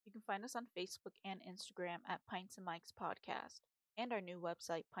find us on Facebook and Instagram at Pints and Mike's Podcast, and our new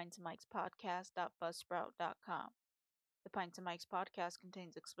website, pintsandmikespodcast.buzzsprout.com. The Pints and Mike's Podcast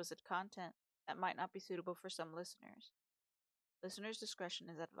contains explicit content that might not be suitable for some listeners. Listeners' discretion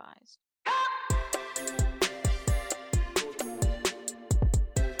is advised.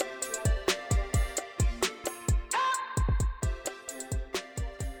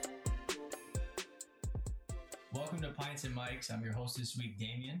 Welcome to Pints and Mike's. I'm your host this week,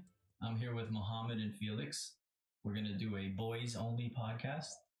 Damien. I'm here with Mohammed and Felix. We're going to do a boys-only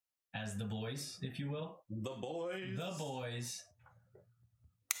podcast, as the boys, if you will. The boys. The boys.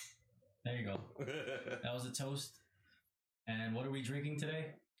 There you go. That was a toast. And what are we drinking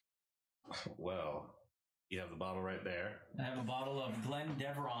today? Well, you have the bottle right there. I have a bottle of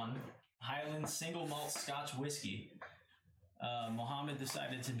Glendeveron Highland Single Malt Scotch Whiskey. Mohammed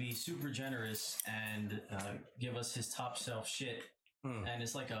decided to be super generous and give us his top shelf shit. And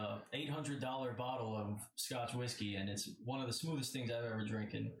it's like a $800 bottle of Scotch whiskey, and it's one of the smoothest things I've ever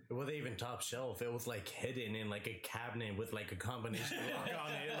drinking. It wasn't even top shelf. It was like hidden in like a cabinet with like a combination lock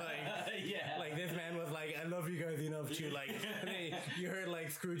on it. Like, yeah. Like this man was like, I love you guys enough to like, you heard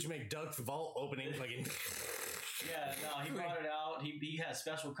like Scrooge McDuck's vault opening. Like, yeah, no, he brought it out. He has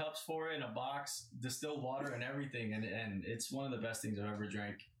special cups for it in a box, distilled water and everything. And it's one of the best things I've ever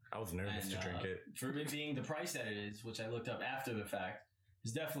drank. I was nervous to drink it. For it being the price that it is, which I looked up after the fact,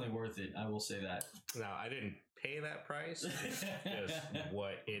 is definitely worth it. I will say that. Now, I didn't pay that price. It's just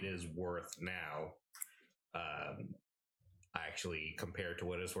what it is worth now. Actually, compared to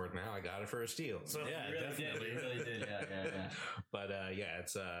what it's worth now, I got it for a steal. So yeah, you really definitely. did. You really did. Yeah. But yeah,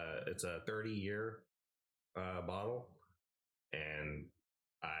 it's a 30-year bottle, and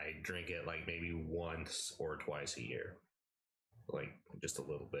I drink it like maybe once or twice a year. Like just a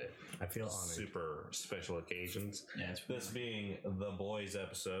little bit. I feel honored. Super special occasions. Yeah, it's this being the boys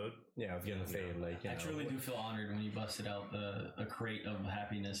episode. Yeah, I was gonna say like I truly do feel honored when you busted out a crate of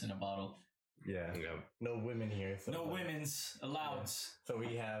happiness in a bottle. Yeah. No women here. So no women's allowed. Yeah. So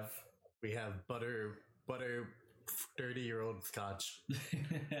we have butter 30-year-old Scotch.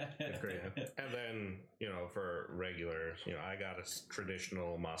 It's great. And then for regular, I got a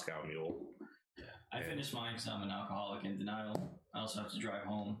traditional Moscow Mule. I finished mine because I'm an alcoholic in denial. I also have to drive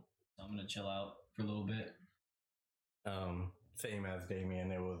home, so I'm gonna chill out for a little bit. Same as Damien.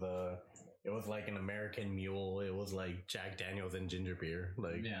 It was like an American Mule. It was like Jack Daniels and ginger beer.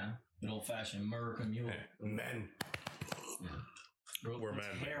 Like an old fashioned American Mule. Men. Yeah. We're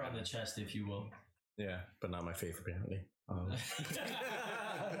men. Hair on the chest, if you will. Yeah, but not my face apparently.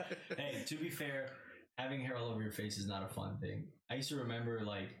 Hey, to be fair, having hair all over your face is not a fun thing. I used to remember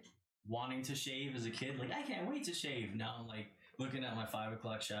like wanting to shave as a kid. Like, I can't wait to shave. Now I'm like looking at my 5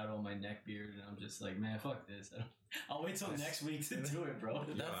 o'clock shadow on my neck beard, and I'm just like, man, fuck this. I'll wait till next week to do it, bro.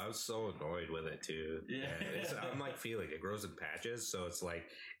 Yeah, I was so annoyed with it too. Yeah. I'm like feeling it grows in patches, so it's like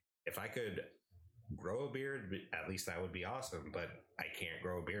if I could grow a beard, at least that would be awesome. But I can't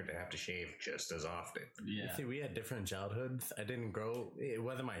grow a beard. I have to shave just as often. Yeah. See, we had different childhoods. I didn't grow. It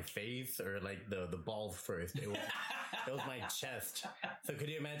wasn't my face or like the balls first. It was my chest. So could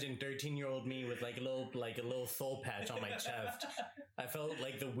you imagine 13-year-old me with like a little soul patch on my chest? I felt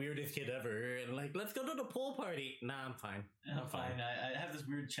like the weirdest kid ever. And like, let's go to the pool party. Nah, I'm fine. I'm fine. I have this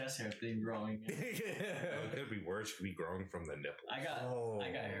weird chest hair thing growing. It could be worse. It could be growing from the nipple. I got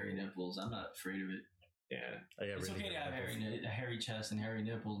hairy nipples. I'm not afraid of it. Yeah, it's really okay to have a hairy chest and hairy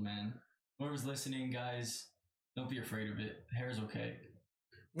nipples, man. Whoever's listening, guys, don't be afraid of it. Hair is okay.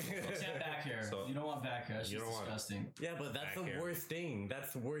 Except back hair. So, you don't want back hair. It's just disgusting. Yeah, but that's the worst thing.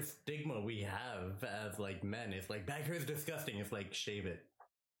 That's the worst stigma we have as like men. It's like back hair is disgusting. It's like shave it.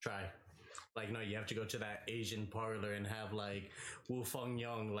 Try. Like, no, you have to go to that Asian parlor and have like Wu Feng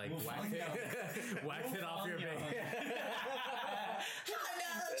Young like wax it off your face.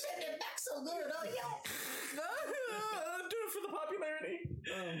 Shit, back so good. Oh yeah. Do it for the popularity.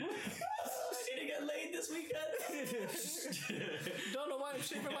 Need to get laid this weekend. Don't know why I'm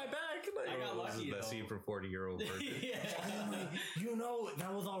shaving my back. Like, I got lucky. That scene from 40-year-old virgin. Yeah.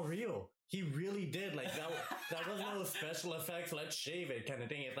 That was all real. He really did. Like that was no special effects. Let's shave it kind of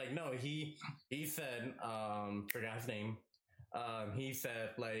thing. It's like no. He said forgot his name. He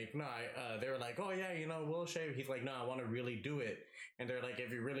said like no. They were like oh yeah we'll shave. He's like no, I want to really do it. And they're like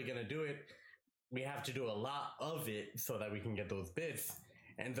if you're really gonna do it, we have to do a lot of it so that we can get those bits.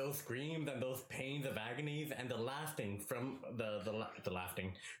 And those screams and those pains of agonies and the laughing from the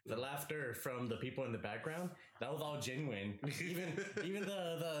laughter from the people in the background, that was all genuine. Even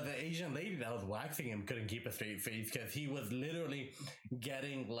the Asian lady that was waxing him couldn't keep a straight face because he was literally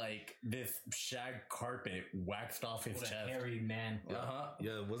getting like this shag carpet waxed off his chest. Hairy man.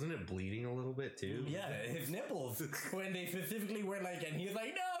 Yeah, wasn't it bleeding a little bit too? Yeah, his nipples. When they specifically were like, and he's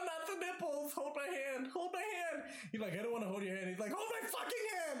like, no, not the nipples. Hold my hand. Hold my hand. He's like, I don't want to hold your hand. He's like, hold my fucking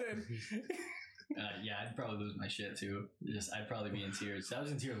hand. And yeah, I'd probably lose my shit too. I'd probably be in tears. I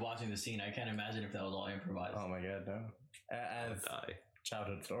was in tears watching the scene. I can't imagine if that was all improvised. Oh my god, no. As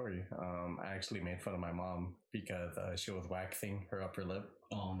childhood story, I actually made fun of my mom because she was waxing her upper lip.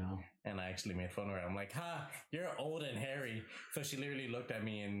 Oh no. And I actually made fun of her. I'm like, ha, you're old and hairy. So she literally looked at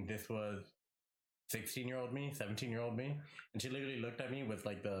me, and this was 16-year-old me, 17-year-old me, and she literally looked at me with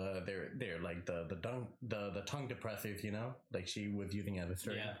like they're like the tongue depressors, you know, like she was using it as a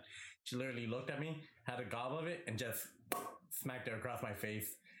certain. Yeah. She literally looked at me, had a gob of it, and just smacked it across my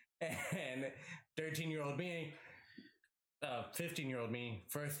face. And 13-year-old me, 15-year-old me,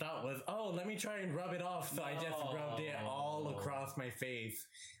 first thought was, oh, let me try and rub it off. So I just rubbed it all across my face.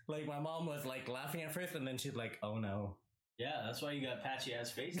 Like my mom was like laughing at first, and then she's like, oh no. Yeah, that's why you got patchy ass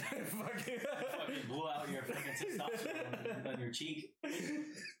face. fucking blew out your fucking testosterone on your cheek.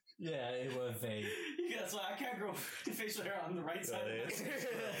 Yeah, it was a. Yeah, that's why I can't grow facial hair on the right side.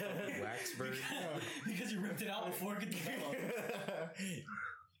 Wax burn. Because you ripped it out before it could develop.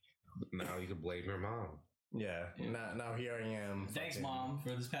 Now you can blame your mom. Yeah. Now here I am. Thanks, Mom,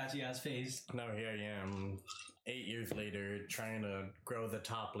 for this patchy ass face. Now here I am, 8 years later, trying to grow the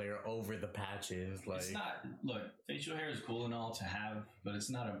top layer over the patches. Like, it's not. Look, facial hair is cool and all to have, but it's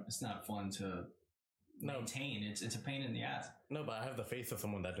not fun to maintain. It's a pain in the ass. No, but I have the face of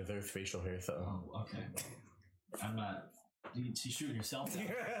someone that deserves facial hair. So. Oh, okay. I'm not. You're shooting yourself down.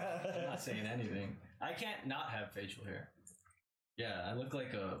 I'm not saying anything. I can't not have facial hair. Yeah, I look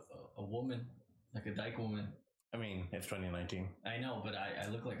like a woman. Like a dyke woman. I mean, it's 2019. I know, but I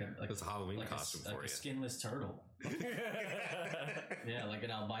look like it's a Halloween like costume like for you. A skinless turtle. Yeah, like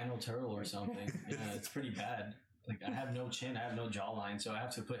an albino turtle or something. Yeah, it's pretty bad. Like I have no chin, I have no jawline, so I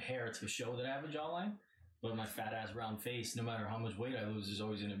have to put hair to show that I have a jawline. But my fat ass round face, no matter how much weight I lose, there's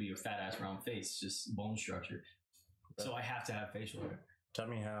always going to be a fat ass round face. It's just bone structure. So I have to have facial hair. Tell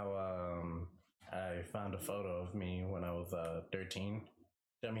me how I found a photo of me when I was 13.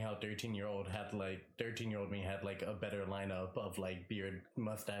 Tell me how 13-year-old me had like a better lineup of like beard,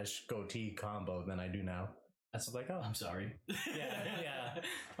 mustache, goatee combo than I do now. I was like, oh, I'm sorry. Yeah.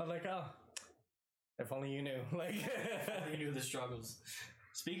 I was like, oh, if only you knew. Like, if only you knew the struggles.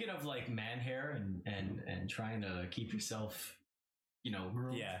 Speaking of like man hair and trying to keep yourself, you know,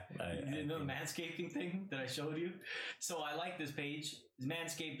 groomed. Yeah. The manscaping thing that I showed you. So I like this page. It's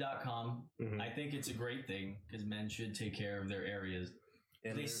manscaped.com. Mm-hmm. I think it's a great thing because men should take care of their areas.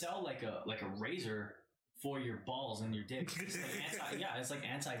 They sell like a razor for your balls and your dick. It's like it's like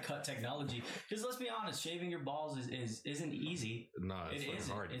anti-cut technology. Because let's be honest, shaving your balls isn't easy. No, it's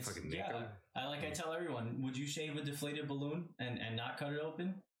hard. It's fucking nick them. I tell everyone, would you shave a deflated balloon and not cut it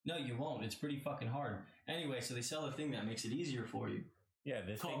open? No, you won't. It's pretty fucking hard. Anyway, so they sell a thing that makes it easier for you. Yeah,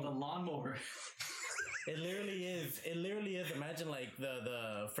 this called the lawnmower. It literally is. Imagine like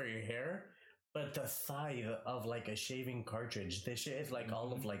the for your hair. But the size of like a shaving cartridge, this shit is like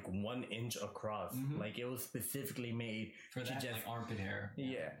all of like 1 inch across. Like it was specifically made for that, just like armpit hair.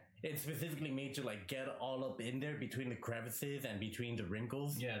 Yeah, it's specifically made to like get all up in there between the crevices and between the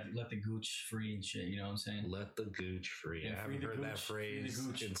wrinkles. Yeah, let the gooch free and shit. You know what I'm saying? Let the gooch free. Yeah, I haven't heard that phrase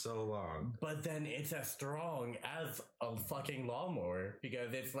in so long. But then it's as strong as a fucking lawnmower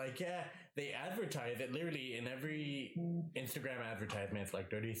because it's like, yeah, they advertise it literally in every Instagram advertisement. It's like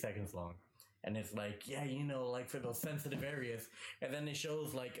 30 seconds long. And it's like, yeah, you know, like for those sensitive areas. And then it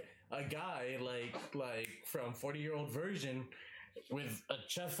shows like a guy like from 40-year-old version with a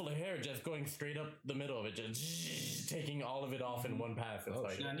chest full of hair just going straight up the middle of it, just taking all of it off in one pass. It's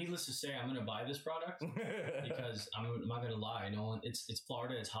like, now, needless to say, I'm going to buy this product because I'm not going to lie. No one, it's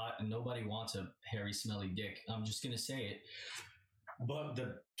Florida, it's hot, and nobody wants a hairy, smelly dick. I'm just going to say it. But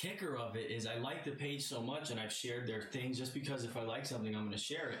the kicker of it is I like the page so much, and I've shared their things just because if I like something, I'm going to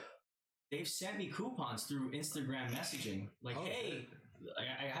share it. They've sent me coupons through Instagram messaging. Like, hey,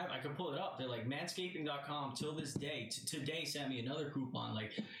 I can pull it up. They're like, manscaping.com till this day. Today sent me another coupon.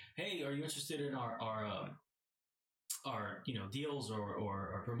 Like, hey, are you interested in our deals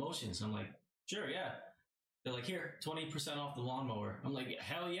or promotions? I'm like, sure, yeah. They're like, here, 20% off the lawnmower. I'm like,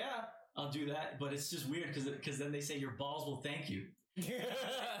 hell yeah, I'll do that. But it's just weird because then they say your balls will thank you. And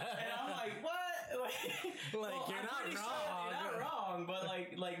I'm like, what? Like, you're not wrong. You're not wrong, but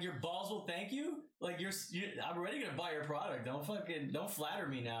like your balls will thank you. Like I'm already gonna buy your product. Don't flatter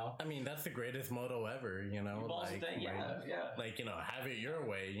me now. I mean, that's the greatest motto ever, you know. Your balls will thank, yeah. Like, you know, have it your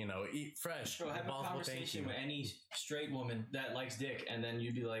way. You know, eat fresh. Bro, have a balls will thank conversation you. with any straight woman that likes dick, and then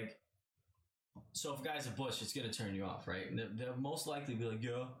you'd be like, "So if a guy's a butch, it's gonna turn you off, right?" And they'll most likely be like,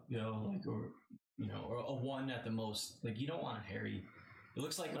 "Yo, like, or a 1 at the most." Like, you don't want a hairy. It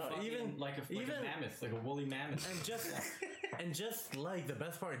looks like a mammoth, like a woolly mammoth. And just like the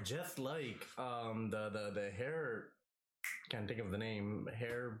best part, just like the hair, can't think of the name,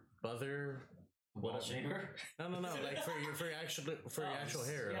 hair buzzer. Ball shaver? No. Like for your actual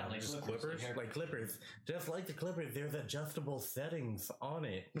hair, yeah, like just clippers, like clippers. Just like the clippers, there's adjustable settings on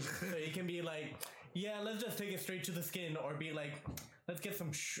it, so you can be like, yeah, let's just take it straight to the skin, or be like, let's get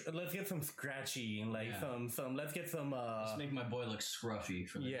some scratchy, and like some let's get some. Let's make my boy look scruffy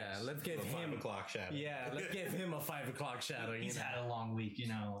for the next. Let's give him 5 o'clock shadow. Yeah, let's give him a 5 o'clock shadow. He's had a long week, you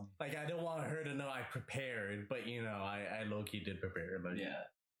know. Like, I don't want her to know I prepared, but you know, I low key did prepare. Like, yeah.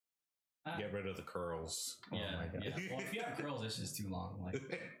 Get rid of the curls. Yeah, oh my God. yeah. Well, if you have curls, this is too long.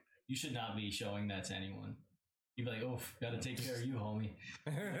 Like, you should not be showing that to anyone. You'd be like, "Oh, gotta take care of you, homie.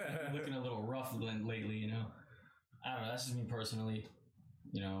 You're looking a little rough lately, you know." I don't know. That's just me personally.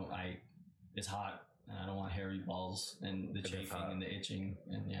 You know, it's hot, and I don't want hairy balls and the chafing and the itching,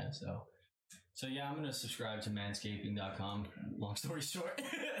 and yeah. So yeah, I'm gonna subscribe to manscaping.com. Long story short,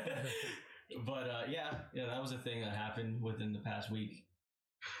 but yeah, that was a thing that happened within the past week.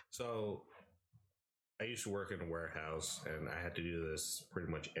 So I used to work in a warehouse, and I had to do this pretty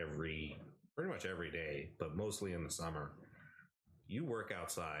much every day, but mostly in the summer. You work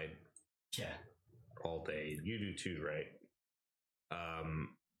outside, Yeah, all day. You do too, right?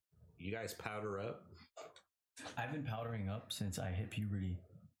 You guys powder up? I've been powdering up since I hit puberty.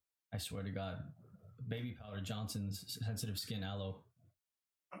 I swear to God, baby powder, Johnson's Sensitive Skin Aloe.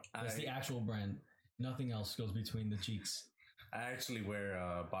 That's the actual brand. Nothing else goes between the cheeks. I actually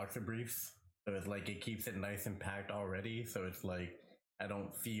wear boxer briefs, so it's like it keeps it nice and packed already. So it's like I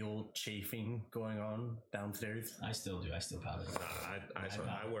don't feel chafing going on downstairs. I still do. I still powder.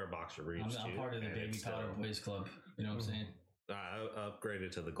 I wear boxer briefs I'm too. part of the baby powder boys club. You know what I'm saying? I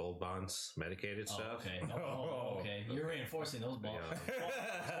upgraded to the Gold Bonds medicated stuff. Okay. Okay. You're reinforcing those balls.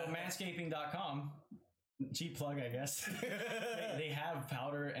 So manscaping.com, cheap plug, I guess. they have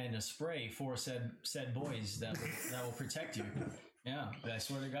powder and a spray for said boys that will protect you. Yeah, I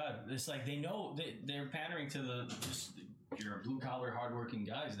swear to God, it's like they know they're pandering to your blue collar, hardworking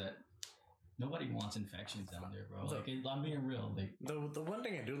guys that nobody wants infections down there, bro. Like, I'm being real. The one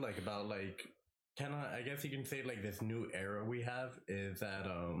thing I do like about like I guess you can say like this new era we have is that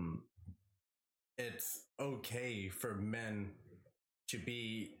it's okay for men to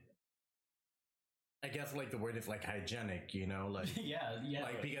be, I guess like the word is like hygienic, you know, like yeah,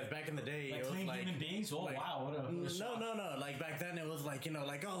 like because back in the day like it was clean like human beings. Oh like, wow, what a shock. no, like back then it was like, you know,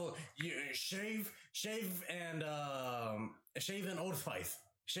 like, oh, you shave and Old Spice,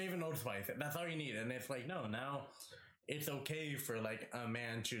 that's all you need. And it's like, no, now it's okay for like a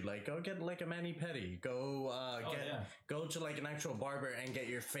man to like go get like a mani-pedi, go to like an actual barber and get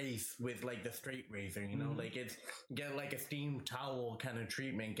your face with like the straight razor, you know, like it's get like a steam towel kind of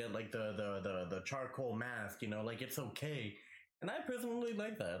treatment, get like the charcoal mask, you know, like it's okay. And I personally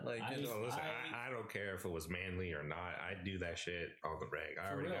like that. Like, I don't care if it was manly or not. I do that shit on the reg.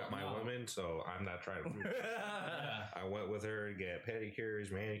 I already got my woman, so I'm not trying to prove it. I went with her to get pedicures,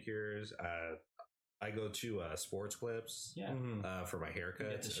 manicures. I go to Sports Clips for my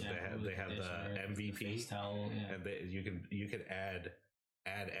haircuts. They have the MVP towel, and you can add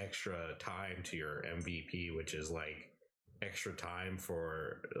extra time to your MVP, which is like extra time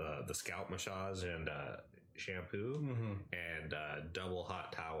for the scalp massage and shampoo and double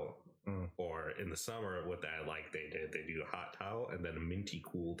hot towel. Or in the summer, what that like they do a hot towel and then a minty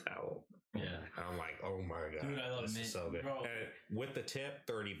cool towel. Yeah, and I'm like, oh my God, dude, I love this mint. is so good. And with the tip,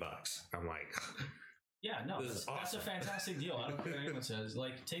 $30. I'm like. Yeah, no, that's a fantastic deal. I don't care what anyone says.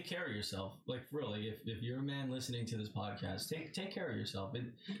 Like, take care of yourself. Like, really, if you're a man listening to this podcast, take care of yourself.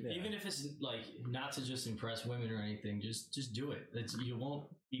 Even if it's like not to just impress women or anything, just do it. You won't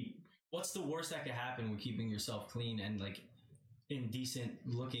be. What's the worst that could happen with keeping yourself clean and like in decent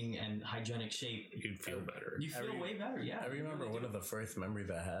looking and hygienic shape? You'd feel better. You feel way better. Yeah, I remember one of the first memories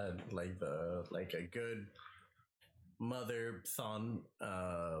I had, like a good mother-son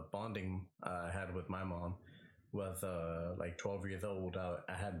bonding I had with my mom was like 12 years old. I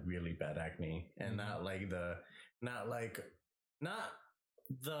had really bad acne, and not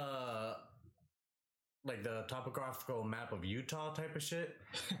the like the topographical map of Utah type of shit,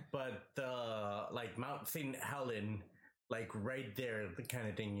 but the like Mount St. Helen, like right there, the kind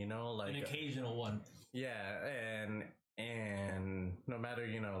of thing, you know, like An occasional one. yeah, and no matter,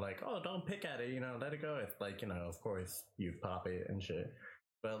 you know, like, oh, don't pick at it, you know, let it go. It's like, you know, of course you pop it and shit,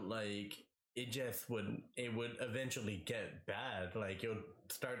 but like it would eventually get bad. Like it would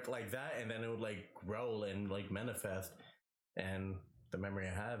start like that, and then it would like grow and like manifest. And the memory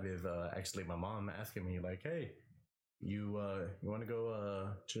I have is actually my mom asking me like, "Hey, you want to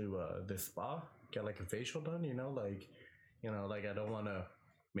go to this spa, get like a facial done? You know, like I don't want to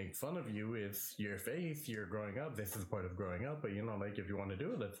make fun of you. It's your face. You're growing up. This is part of growing up. But you know, like if you want to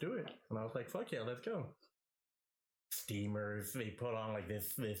do it, let's do it." And I was like, "Fuck yeah, let's go." Steamers. They put on like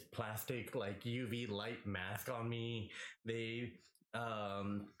this plastic like UV light mask on me. They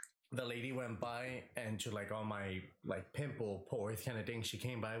the lady went by and to like all my like pimple pores kind of thing, she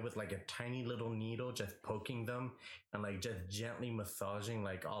came by with like a tiny little needle just poking them and like just gently massaging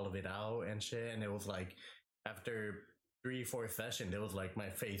like all of it out and shit. And it was like after 3-4 sessions, it was like my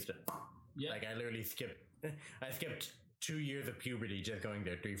face Yeah. like I literally skipped 2 years of puberty just going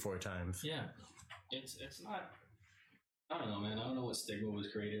there 3-4 times. Yeah. It's not. I don't know, man. I don't know what stigma was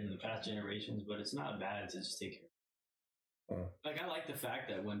created in the past generations, but it's not bad to just take care. Like, I like the fact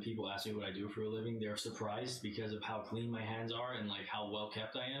that when people ask me what I do for a living, they're surprised because of how clean my hands are and like how well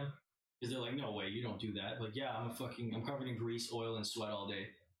kept I am. Because they're like, "No way, you don't do that." Like, yeah, I'm covered in grease, oil, and sweat all day.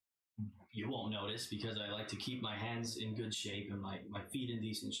 You won't notice because I like to keep my hands in good shape and my feet in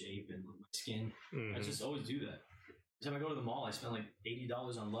decent shape and my skin. I just always do that. Every time I go to the mall, I spend like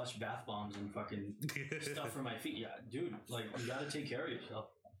 $80 on Lush bath bombs and fucking stuff for my feet. Yeah, dude, like you got to take care of yourself.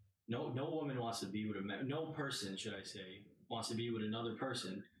 No woman wants to be with a man. No person, should I say, wants to be with another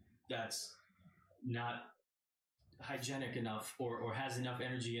person that's not hygienic enough or has enough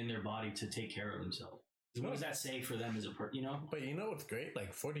energy in their body to take care of themselves. What does that say for them as a person, you know? But you know what's great?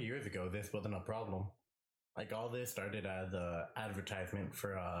 Like 40 years ago, this wasn't a problem. Like all this started as an advertisement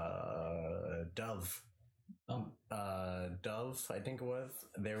for Dove. Dove, I think it was.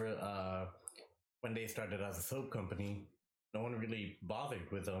 They were when they started as a soap company, no one really bothered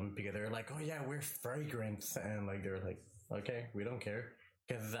with them because they were like, "Oh yeah, we're fragrance," and like they were like, "Okay, we don't care,"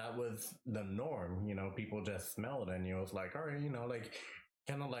 because that was the norm. You know, people just smelled, and you was like, "All right, you know, like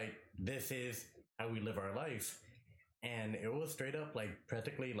kind of like this is how we live our life." And it was straight up like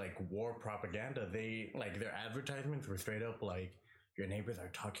practically like war propaganda. They like their advertisements were straight up like, "Your neighbors are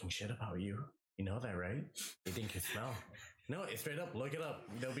talking shit about you. You know that, right? They think you smell." No, it's straight up. Look it up.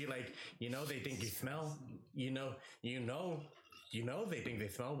 They'll be like, you know, they think you smell. You know, they think they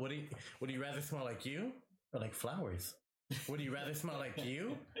smell. Would you rather smell like you or like flowers? Would you rather smell like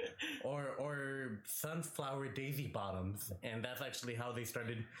you or sunflower daisy bottoms? And that's actually how they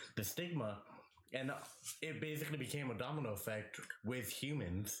started the stigma. And it basically became a domino effect with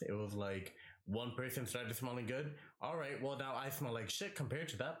humans. It was like one person started smelling good. All right, well, now I smell like shit compared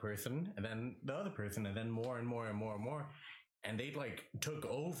to that person, and then the other person, and then more and more and more and more. And they like took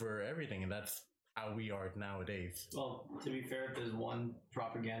over everything, and that's how we are nowadays. Well, to be fair, if there's one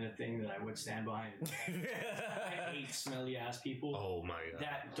propaganda thing that I would stand behind, I hate smelly ass people. Oh my god!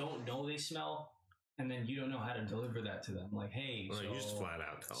 That don't know they smell, and then you don't know how to deliver that to them. Like, hey, well, you just flat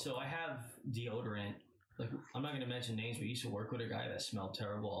out tell so I have deodorant. Like, I'm not going to mention names, but we used to work with a guy that smelled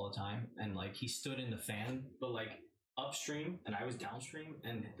terrible all the time. And, like, he stood in the fan, but, like, upstream, and I was downstream,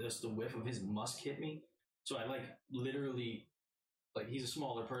 and just the whiff of his musk hit me. So I, like, literally, like, he's a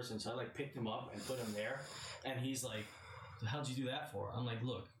smaller person, so I, like, picked him up and put him there. And he's like, "How'd you do that for?" I'm like,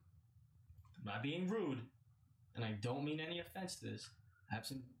 "Look, I'm not being rude, and I don't mean any offense to this. I have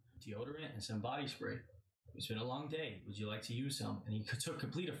some deodorant and some body spray. It's been a long day. Would you like to use some?" And he took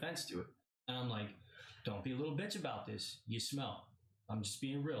complete offense to it. And I'm like, "Don't be a little bitch about this. You smell. I'm just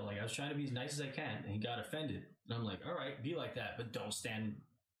being real. Like, I was trying to be as nice as I can." And he got offended. And I'm like, "All right, be like that, but don't stand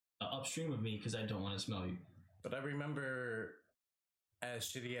upstream of me because I don't want to smell you." But I remember, as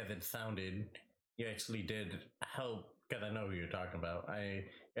shitty as it sounded, you actually did help, because I know who you're talking about. I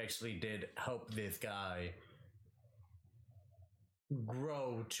actually did help this guy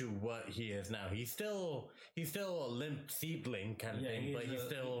grow to what he is now. He's still a limp seedling kind of thing, but he's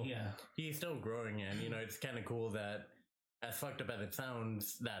still growing. And you know, it's kind of cool that, as fucked up as it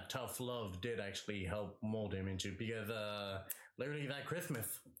sounds, that tough love did actually help mold him into, because literally that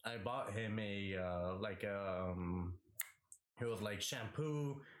Christmas I bought him a it was like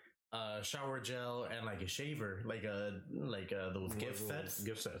shampoo, shower gel and like a shaver, like those gift sets.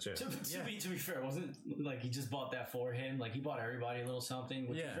 Gift sets, yeah. To be fair, it wasn't like he just bought that for him. Like he bought everybody a little something,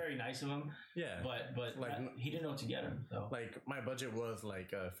 which was very nice of him. Yeah. But like he didn't know what to get him. So like my budget was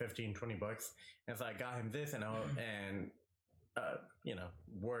like $15-20, and so I got him this, and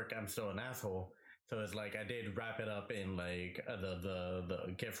work. I'm still an asshole. So it's like I did wrap it up in like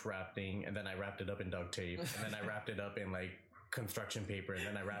the gift wrapping, and then I wrapped it up in duct tape, and then I wrapped it up in like construction paper, and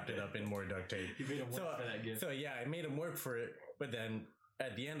then I wrapped it up in more duct tape. You made him work for that gift. So yeah, I made him work for it. But then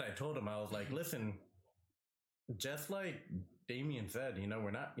at the end, I told him, I was like, listen, just like Damien said,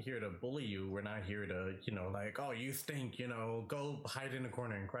 we're not here to bully you. We're not here to, like, oh, you stink, go hide in a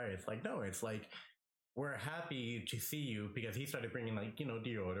corner and cry. It's like, no, it's like, we're happy to see you, because he started bringing like,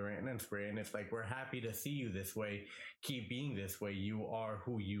 deodorant and spray. And it's like, we're happy to see you this way. Keep being this way. You are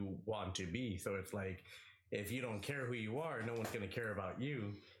who you want to be. So it's like, if you don't care who you are, no one's going to care about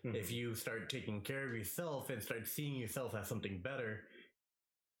you. Mm-hmm. If you start taking care of yourself and start seeing yourself as something better,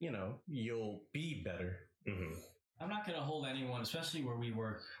 you'll be better. Mm-hmm. I'm not going to hold anyone, especially where we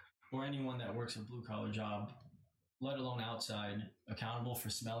work, or anyone that works a blue collar job, let alone outside, accountable for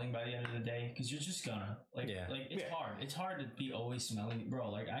smelling by the end of the day, because you're just gonna it's hard. It's hard to be always smelling, bro.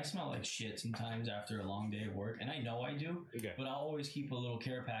 Like I smell like shit sometimes after a long day of work, and I know I do. Okay. But I'll always keep a little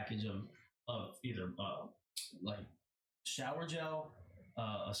care package of either like shower gel,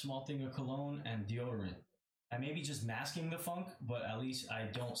 a small thing of cologne, and deodorant. I may be just masking the funk, but at least I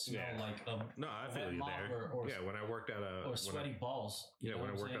don't smell like a I feel you there. Or when I worked at sweaty balls. When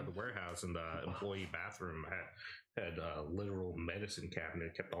I worked at the warehouse, and the employee bathroom had a literal medicine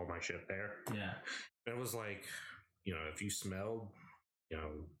cabinet, kept all my shit there. Yeah, and it was like, if you smelled,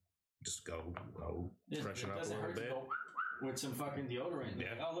 just go freshen up a little bit. With some fucking deodorant. Yeah.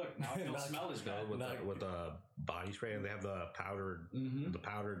 Like, oh look, now I don't smell as bad. With the body spray, and they have the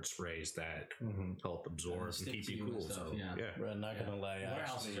powdered sprays that help absorb and keep you cool. Stuff, so we're not gonna lie.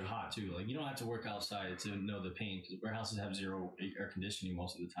 Warehouses are hot too. Like you don't have to work outside to know the pain, because warehouses have zero air conditioning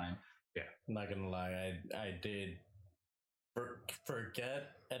most of the time. Yeah, I'm not gonna lie. I did forget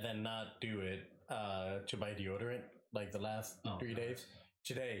and then not do it to buy deodorant like the last 3 days.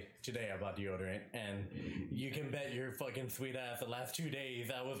 Today I bought deodorant, and you can bet your fucking sweet ass the last 2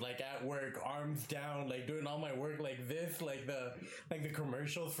 days I was like at work, arms down, like doing all my work like this, like the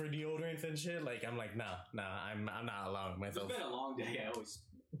commercials for deodorants and shit. Like I'm like, nah, I'm not allowing myself. It's been a long day.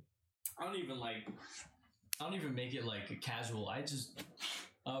 I don't even make it like a casual. I just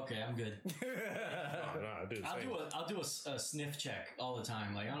okay, I'm good. Dude, I'll do a sniff check all the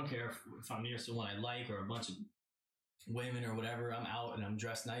time. Like I don't care if I'm near someone I like or a bunch of women or whatever. I'm out and I'm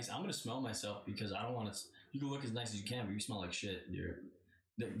dressed nice. I'm gonna smell myself, because I don't want to. You can look as nice as you can, but you smell like shit, you're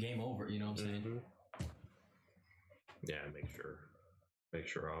the game over. You know what I'm saying? Mm-hmm. Yeah, make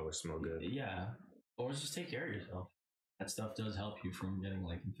sure I always smell good. Yeah, or just take care of yourself. That stuff does help you from getting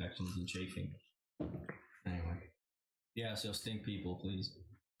like infections and chafing. Anyway, yeah. So stink people, please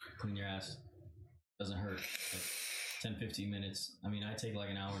clean your ass. Doesn't hurt. Like 10-15 minutes. I mean, I take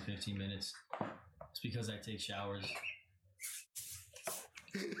like an hour 15 minutes. It's because I take showers.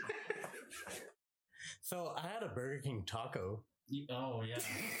 So I had a Burger King taco. Oh yeah.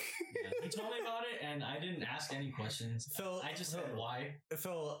 He told me about it, and I didn't ask any questions. So I just said why.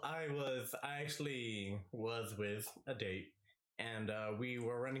 So I actually was with a date, and we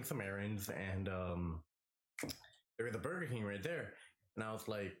were running some errands, and there was a Burger King right there, and I was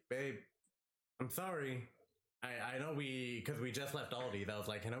like, "Babe, I'm sorry. I know because we just left Aldi. I was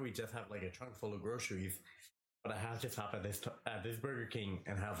like, I know we just have like a trunk full of groceries, but I have to stop at this Burger King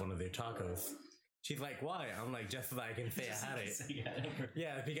and have one of their tacos." She's like, "Why?" I'm like, "Just so that I can say I had it."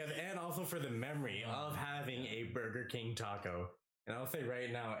 Yeah, because, and also for the memory of having a Burger King taco. And I'll say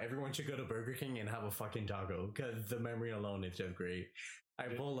right now, everyone should go to Burger King and have a fucking taco, because the memory alone is just great. I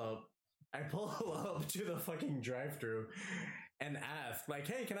pull up to the fucking drive-thru and ask, like,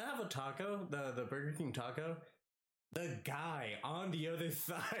 "Hey, can I have a taco? The Burger King taco?" The guy on the other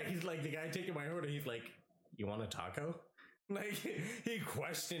side, like the guy taking my order, he's like, "You want a taco?" Like, he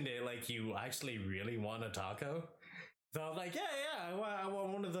questioned it, like, "You actually really want a taco?" So I was like, yeah, I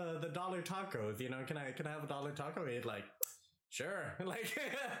want one of the dollar tacos, can I have a dollar taco? He's like, "Sure." Like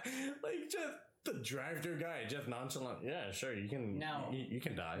just the drive-thru guy, just nonchalant. "Yeah, sure, you can. Now, you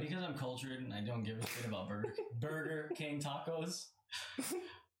can die." Because I'm cultured and I don't give a shit about Burger King tacos.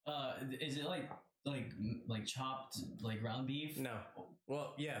 Is it like chopped like ground beef? No.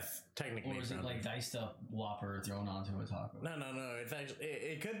 Well, yes, technically. Or is it like diced up Whopper thrown onto a taco? No. It's actually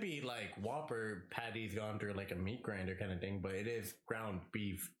it could be like Whopper patties gone through like a meat grinder kind of thing, but it is ground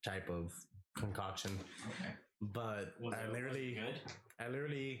beef type of concoction. Okay. But I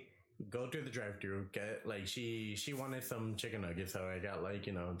literally go through the drive-thru, get like she wanted some chicken nuggets, so I got like,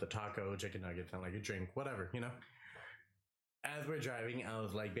 you know, the taco, chicken nuggets, and like a drink, whatever, you know. As we're driving, I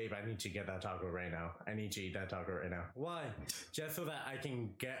was like, babe, I need to get that taco right now. I need to eat that taco right now. Why? Just so that I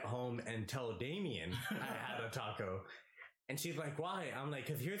can get home and tell Damien I had a taco. And she's like, why? I'm like,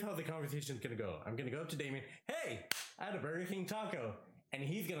 because here's how the conversation's going to go. I'm going to go up to Damien. Hey, I had a Burger King taco. And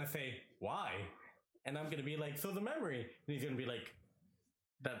he's going to say, why? And I'm going to be like, so the memory. And he's going to be like,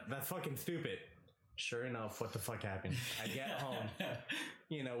 that's fucking stupid. Sure enough, what the fuck happened? I get home,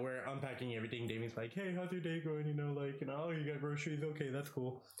 you know, we're unpacking everything. Damien's like, hey, how's your day going? You know, like, you know, oh, you got groceries? Okay, that's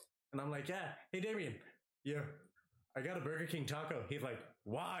cool. And I'm like, yeah. Hey, Damien. Yeah. I got a Burger King taco. He's like,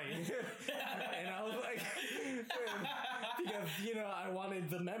 why? And I was like, because, you know, I wanted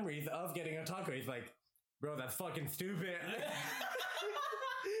the memories of getting a taco. He's like, bro, that's fucking stupid.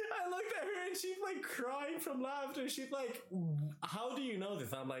 I looked at her and she's like crying from laughter. She's like, how do you know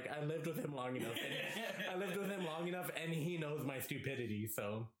this? I'm like, I lived with him long enough. And he knows my stupidity.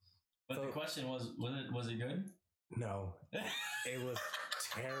 So, But the question was it good? No, it was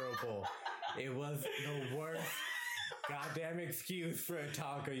terrible. It was the worst goddamn excuse for a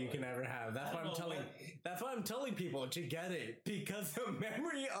taco you can ever have. That's why I'm telling people to get it, because the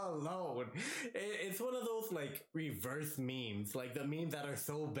memory alone, it's one of those like reverse memes, like the memes that are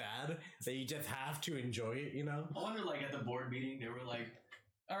so bad that you just have to enjoy it, you know? I wonder, like, at the board meeting, they were like,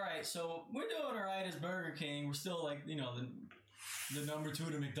 all right, so we're doing all right as Burger King. We're still, like, you know, the number 2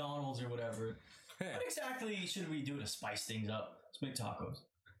 to McDonald's or whatever. What exactly should we do to spice things up? Let's make tacos.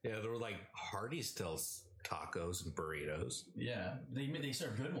 Yeah, there were like Hardee's still tacos and burritos. Yeah, they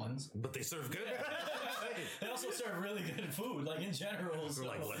serve good ones. But they serve good. They also serve really good food, like in general. We're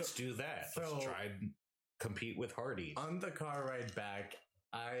like, let's do that. Let's try and compete with Hardee's. On the car ride back,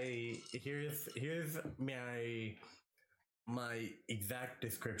 here's my exact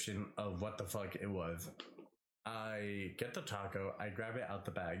description of what the fuck it was. I get the taco, I grab it out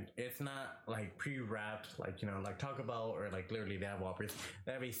the bag. It's not like pre-wrapped, like, you know, like Taco Bell, or like literally they have Whoppers.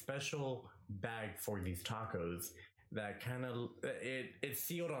 They have a special bag for these tacos that kind of, it's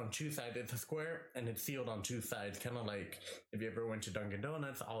sealed on 2 sides. It's a square and it's sealed on 2 sides. Kind of like if you ever went to Dunkin'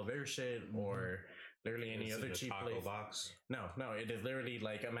 Donuts, all their shit, or literally any other cheap place. Box? No, it is literally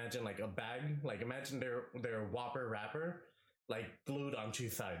like, imagine like a bag, like imagine their Whopper wrapper, like glued on 2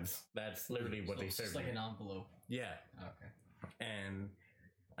 sides. That's literally what they serve. It's like an envelope. Yeah. Okay. And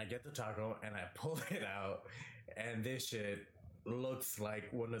I get the taco and I pull it out, and this shit looks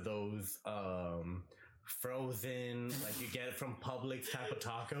like one of those frozen, like you get it from Publix type of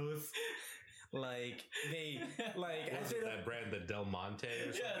tacos. Like they like Was it that brand, the Del Monte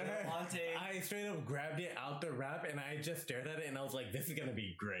or something? Yeah, Del Monte. I straight up grabbed it out the wrap and I just stared at it and I was like, this is gonna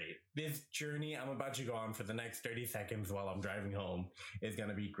be great. This journey I'm about to go on for the next 30 seconds while I'm driving home is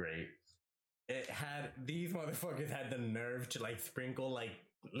gonna be great. These motherfuckers had the nerve to like sprinkle like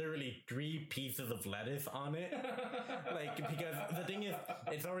literally 3 pieces of lettuce on it. Like, because the thing is,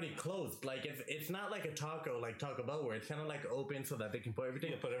 it's already closed. Like, it's not like a taco, like Taco Bell, where it's kind of like open so that they can put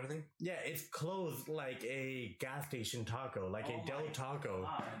everything. Yeah, put everything? Yeah, it's closed like a gas station taco, like a Del Taco.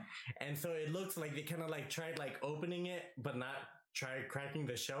 God. And so it looks like they kind of like tried like opening it, but not tried cracking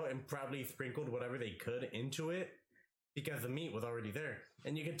the shell, and probably sprinkled whatever they could into it because the meat was already there.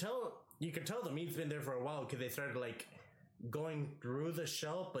 And you can tell the meat's been there for a while because they started like going through the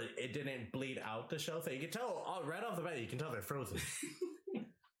shell, but it didn't bleed out the shell. So you can tell right off the bat, you can tell they're frozen.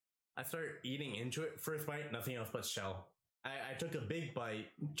 I start eating into it. First bite, nothing else but shell. I took a big bite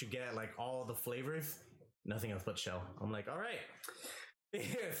to get like all the flavors. Nothing else but shell. I'm like, all right.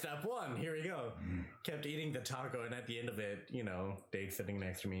 Step 1, here we go. Kept eating the taco, and at the end of it, you know, Dave's sitting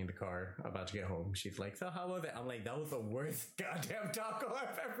next to me in the car, about to get home. She's like, so how was it? I'm like, that was the worst goddamn taco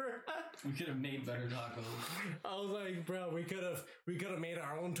I've ever had. We could have made better tacos. I was like, bro, we could have made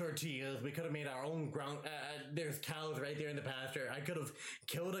our own tortillas. We could have made our own ground. There's cows right there in the pasture. I could have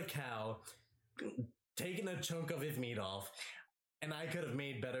killed a cow, taken a chunk of his meat off, and I could have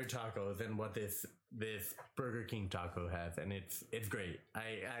made better tacos than what this Burger King taco has, and it's great.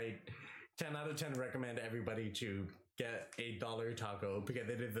 I 10 out of 10 recommend everybody to get a $1 taco because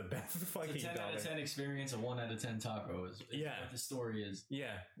it is the best fucking it's a 10 out of 10 experience, a 1 out of 10 taco is yeah. what the story is.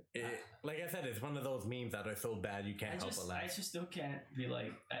 Yeah. Like I said, it's one of those memes that are so bad you can't help but laugh. I just still can't be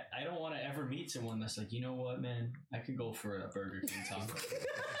like, I don't want to ever meet someone that's like, you know what, man, I could go for a Burger King taco.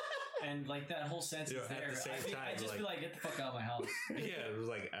 And like that whole sense is there. At the same time, I just feel like, get the fuck out of my house. Yeah, it was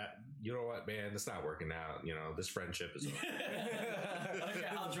like, you know what, man, it's not working out. You know, this friendship is over. I don't care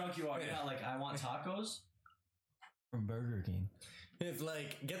how drunk you are. You're not like, I want tacos from Burger King. It's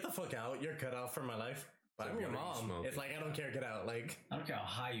like, get the fuck out. You're cut off from my life. But I'm your What are you mom. smoking? It's like I don't care. Get out. Like I don't care how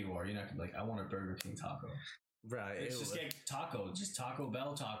high you are. You're not gonna be like, I want a Burger King taco. right. It's just get tacos, just Taco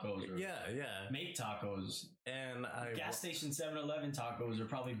Bell tacos. Or yeah. Make tacos. And Gas station 7-Eleven tacos are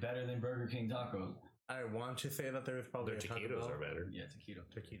probably better than Burger King tacos. I want to say that there's probably Their a Taco taquitos Bell. are better. Yeah, taquito.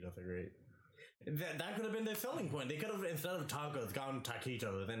 Taquitos are great. That could have been their selling point. They could have, instead of tacos, gone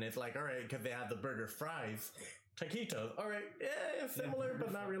taquitos. And it's like, all right, because they have the burger fries, taquitos. All right, yeah, it's similar,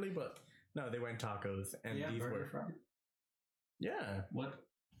 but not really. But no, they went tacos. And Yeah, these burger were. fry. Yeah. What?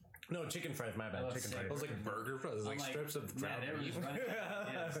 No, chicken fries, my bad. Oh, Chicken sick. fries. It was like burger fries, I'm like strips of yeah, ground they were beef. just running.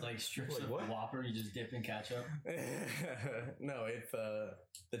 Yeah, it's like strips Like of what? Whopper. You just dip in ketchup. No, it's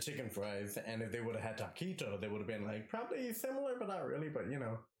the chicken fries. And if they would have had taquito, they would have been like probably similar, but not really. But you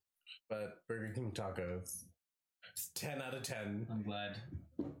know, but Burger King tacos, 10 out of 10. I'm glad.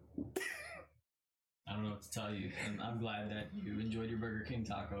 I don't know what to tell you. And I'm glad that you enjoyed your Burger King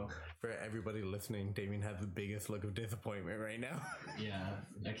taco. For everybody listening, Damien has the biggest look of disappointment right now. Yeah,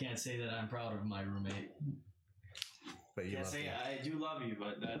 I can't say that I'm proud of my roommate. But you Can't love say him. I do love you,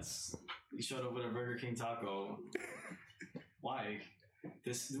 but that's you showed up with a Burger King taco. Why?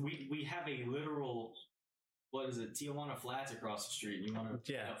 We have a literal, what is it, Tijuana Flats across the street. You want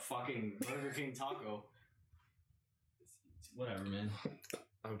to Yeah. get a fucking Burger King taco? Whatever, man.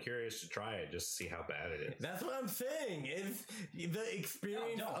 I'm curious to try it just to see how bad it is. That's what I'm saying. It's the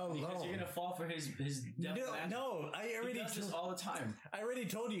experience No, alone. because you're gonna fall for his devil magic. No, I He already does this all the time. I already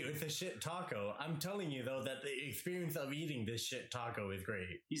told you it's a shit taco. I'm telling you though that the experience of eating this shit taco is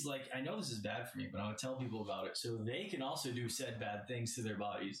great. He's like, I know this is bad for me, but I'll tell people about it so they can also do said bad things to their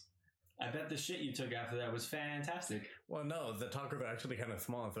bodies. I bet the shit you took after that was fantastic. Well, no, the tacos are actually kind of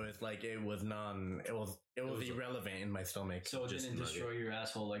small, so it's like it was irrelevant in my stomach. So it Just didn't nugget. destroy your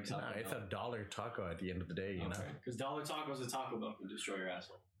asshole like Taco Nah, it's Bell. $1 taco at the end of the day, you know. Because dollar tacos and Taco Bell can destroy your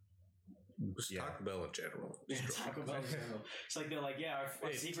asshole. Just Yeah. Taco Bell in general. Yeah, Taco Bell. in general. It's like they're like, yeah,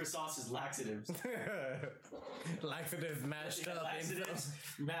 our secret sauce is laxatives. Laxatives mashed Yeah, up. laxatives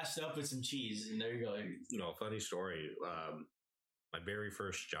mashed up with some cheese, and there you go. You know, funny story. My very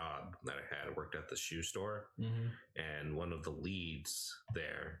first job that I had, I worked at the shoe store, Mm-hmm. and one of the leads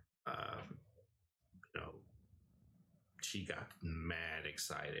there, she got mad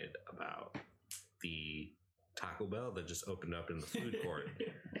excited about the Taco Bell that just opened up in the food court.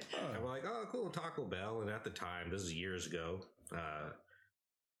 And we're like, oh, cool, Taco Bell. And at the time, this is years ago,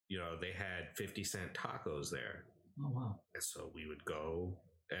 they had 50-cent tacos there. Oh wow! And so we would go,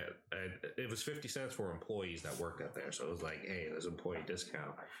 and it was 50 cents for employees that worked out there. So it was like, hey, there's employee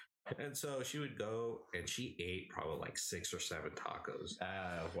discount. And so she would go, and she ate probably like 6 or 7 tacos.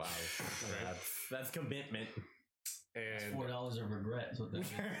 Wow. That's commitment. And $4 of regret is what that is.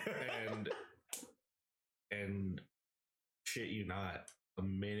 and shit you not, a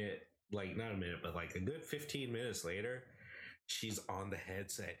minute, like not a minute, but like a good 15 minutes later, she's on the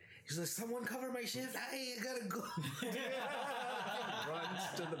headset. He's like, someone cover my shift. I gotta go. Runs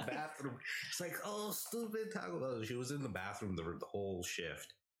to the bathroom. It's like, oh, stupid Taco Bell. She was in the bathroom the whole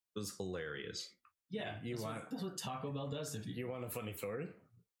shift. It was hilarious. Yeah, that's what Taco Bell does to people. You want a funny story?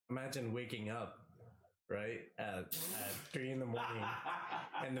 Imagine waking up, right, at 3 a.m,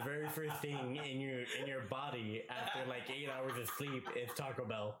 and the very first thing in your body after like 8 hours of sleep is Taco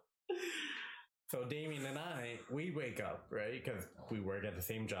Bell. So Damien and I, we wake up, right, because we work at the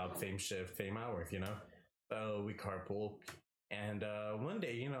same job, same shift, same hours, you know. So we carpool, and one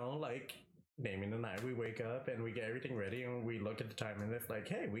day, like Damien and I, we wake up and we get everything ready, and we look at the time, and it's like,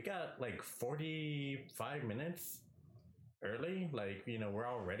 hey, we got like 45 minutes early. Like, we're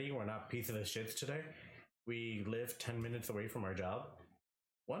all ready. We're not pieces of shits today. We live 10 minutes away from our job.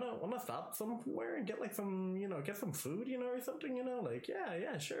 Wanna stop somewhere and get like some, get some food, or something, like,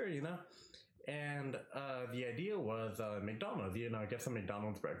 yeah, sure, And the idea was McDonald's, get some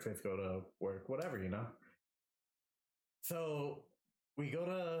McDonald's breakfast, go to work, whatever, So we go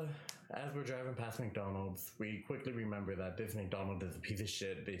to, as we're driving past McDonald's, we quickly remember that this McDonald's is a piece of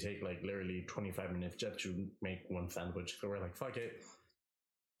shit. They take like literally 25 minutes just to make one sandwich. So we're like, fuck it.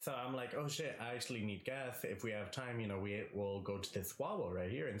 So I'm like, oh shit, I actually need gas. If we have time, we'll go to this Wawa right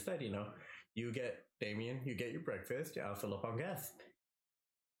here instead, You get, Damien, you get your breakfast, I'll fill up on gas.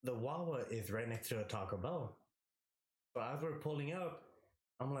 The Wawa is right next to a Taco Bell. So as we're pulling up,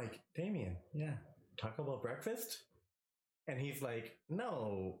 I'm like, Damien, yeah, Taco Bell breakfast? And he's like,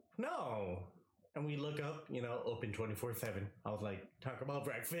 no. And we look up, open 24/7. I was like, Taco Bell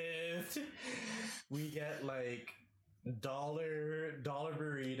breakfast. We get like dollar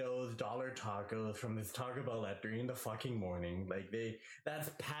burritos, dollar tacos from this Taco Bell at 3 a.m. Like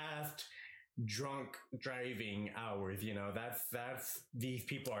that's past drunk driving hours, that's these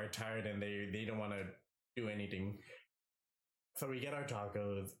people are tired and they don't want to do anything. So we get our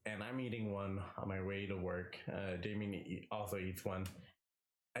tacos, and I'm eating one on my way to work. Damien also eats one.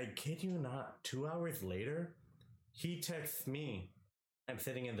 I kid you not, 2 hours later, he texts me. I'm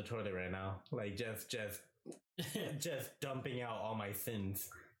sitting in the toilet right now, like just dumping out all my sins.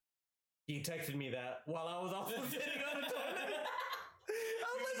 He texted me that while I was also sitting on the toilet.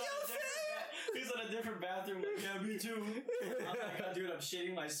 He's in a different bathroom. Like, yeah, me too. I'm like, God, dude, I'm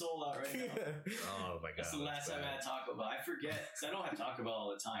shitting my soul out right now. Oh my god. That's the last time I had Taco Bell. I forget. 'Cause I don't have Taco Bell all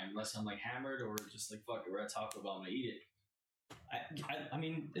the time unless I'm like hammered or just like, fuck it, we're at Taco Bell, I'm gonna eat it. I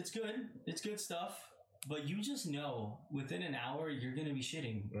mean, it's good. It's good stuff. But you just know within an hour you're gonna be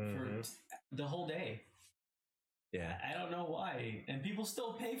shitting for the whole day. Yeah. I don't know why. And people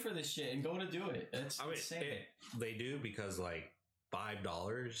still pay for this shit and go to do it. It's insane. They do because like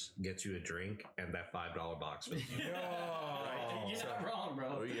 $5 gets you a drink and that $5 box fills you. Right? You're not wrong,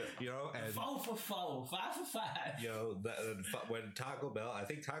 bro. You know, and 4 for 4, 5 for 5. you know, when Taco Bell, I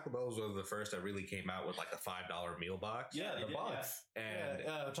think Taco Bell was one of the first that really came out with like a $5 meal box. Yeah, they the did, box. And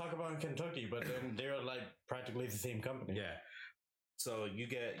Taco Bell in Kentucky, but then they're like practically the same company. yeah. So you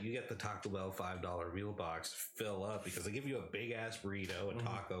get the Taco Bell $5 meal box, fill up because they give you a big ass burrito, a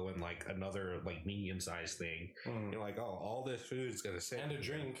taco, and like another like medium sized thing. You're like, oh, all this food is gonna sit And a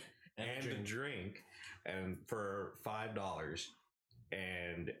drink. and a drink, and for $5.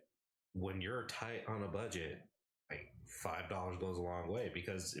 And when you're tight on a budget, like $5 goes a long way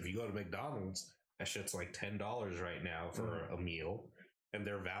because if you go to McDonald's, that shit's like $10 right now for a meal. And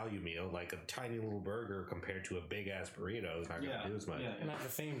their value meal, like a tiny little burger compared to a big ass burrito, is not going to do as much. And that's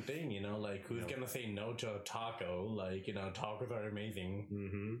the same thing, you know, like who's going to say no to a taco? Like, you know, tacos are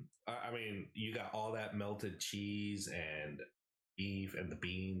amazing. I mean, you got all that melted cheese and beef and the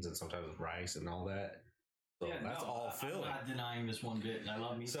beans and sometimes rice and all that. So that's all filling. I'm not denying this one bit. I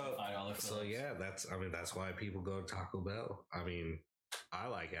love me some $5 So yeah, that's why people go to Taco Bell. I mean, I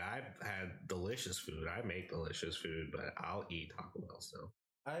like it. I've had delicious food. I make delicious food, but I'll eat Taco Bell still.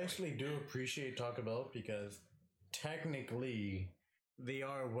 I actually do appreciate Taco Bell because technically they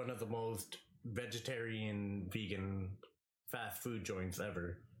are one of the most vegetarian, vegan fast food joints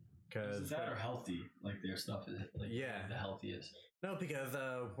ever. Is that or healthy? Like their stuff is like the healthiest. No, because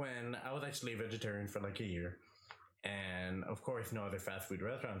when I was actually a vegetarian for like a year, and of course, no other fast food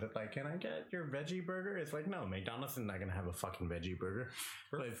restaurants. It's like, can I get your veggie burger? It's like, no, McDonald's is not gonna have a fucking veggie burger.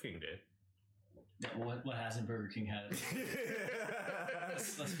 Burger King did. What hasn't Burger King had?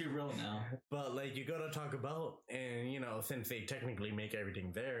 Let's be real now. But like, you go to Taco Bell, and you know, since they technically make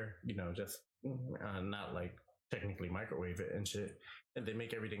everything there, you know, just not like technically microwave it and shit. And they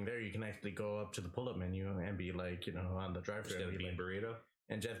make everything there. You can actually go up to the pull-up menu and be like, you know, on the drive-thru, Just get a bean burrito,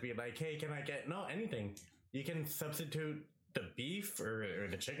 and just be like, hey, can I get anything? You can substitute the beef or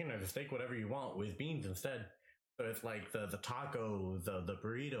the chicken or the steak, whatever you want, with beans instead. So it's like the tacos, the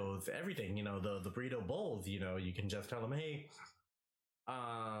burritos, everything, you know, the burrito bowls, you know, you can just tell them, hey,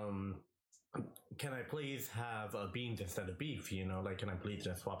 can I please have beans instead of beef? You know, like, can I please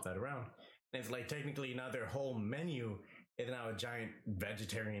just swap that around? And it's like technically now their whole menu is now a giant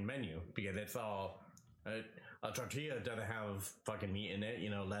vegetarian menu because it's all... a tortilla doesn't have fucking meat in it, you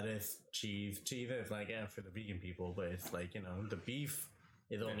know, lettuce, cheese is like, yeah, for the vegan people, but it's like, you know, the beef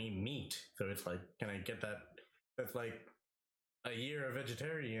is only meat. So it's like, can I get that? It's like a year of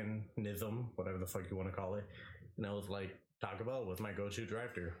vegetarianism, whatever the fuck you want to call it. And I was like, Taco Bell was my go-to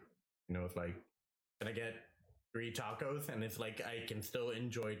drive-thru. You know, it's like, can I get 3 tacos? And it's like, I can still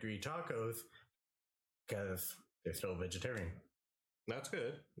enjoy 3 tacos because they're still vegetarian. That's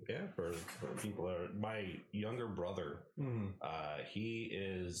good. Yeah, for people that are. My younger brother, he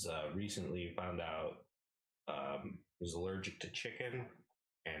is recently found out he's allergic to chicken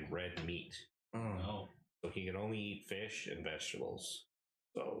and red meat. Oh. So he can only eat fish and vegetables.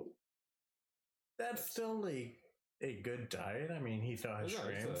 So that's still like a good diet. I mean, he still has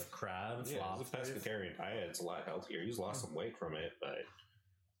shrimp, crabs, lobsters. It's a pescatarian diet. It's a lot healthier. He's lost some weight from it, but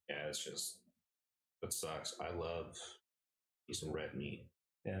yeah, it's just, it sucks. I love some red meat.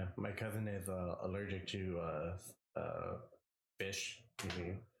 Yeah, my cousin is allergic to fish.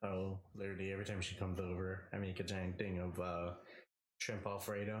 So literally every time she comes over, I make a giant thing of shrimp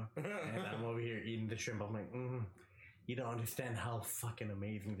Alfredo, and I'm over here eating the shrimp. I'm like, you don't understand how fucking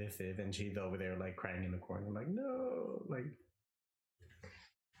amazing this is, and she's over there like crying in the corner. I'm like, no, like.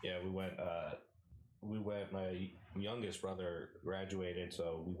 Yeah, we went. My youngest brother graduated,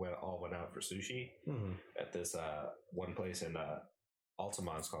 so we all went out for sushi at this one place in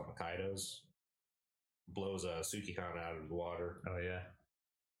Altamont. It's called Hokkaido's. Blows Sukihana out of the water. Oh yeah.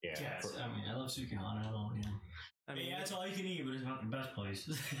 Yeah. I mean, I love Sukihana. Yeah. I mean, yeah, that's all you can eat, but it's not the best place.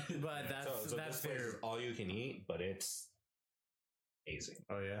 but So that's this place is their. all you can eat, but it's amazing.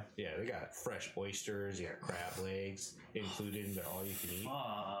 Oh yeah. Yeah, they got fresh oysters, you got crab legs included in their all you can eat.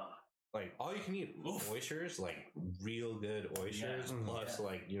 Like all you can eat oysters, like real good oysters, Yeah. plus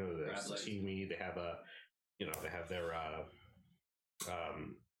like the Crab legs. sashimi. They have they have their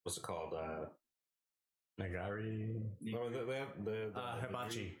what's it called? Nagari. Oh, they have the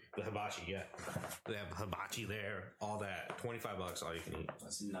Hibachi. The hibachi, yeah. They have hibachi there. All that. $25 all you can eat.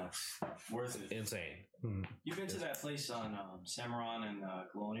 That's nuts. Worth it. Insane. You've been to that place on Cimarron and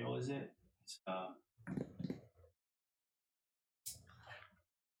Colonial, is it? It's,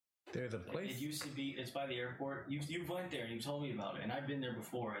 There's a place. it used to be. It's by the airport. You went there and you told me about it, and I've been there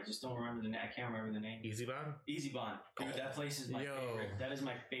before. I just don't remember the name. I can't remember the name. Easy Bond? Easy Bond. Dude, that place is my Yo. favorite. That is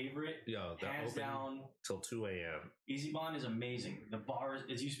my favorite. Yo, they're Hands open down. till 2 a.m. Easy Bond is amazing. The bar,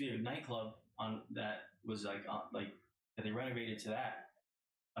 it used to be a nightclub on that was like and they renovated to that.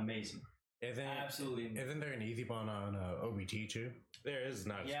 Amazing. Absolutely. Isn't there an Easy Bond on OBT too? There is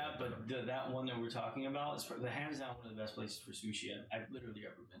not. Yeah, but that one that we're talking about is the hands down one of the best places for sushi I've literally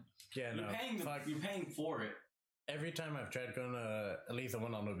ever been. Yeah, no. You're paying for it. Every time I've tried going to at least the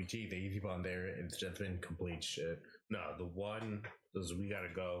one on OBT, the Easy Bond there, it's just been complete shit. No, the one is we got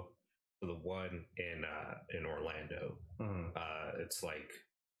to go to the one in Orlando. It's like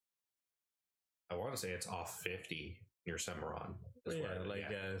I want to say it's off 50 near Cimarron.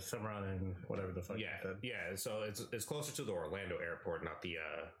 Cimarron and whatever the fuck. Yeah. So it's closer to the Orlando airport, not the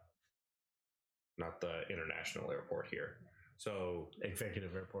international airport here. So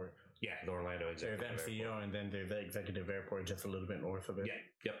Executive Airport. Yeah, the Orlando Executive There's MCO Airport. and then there's the Executive Airport just a little bit north of it.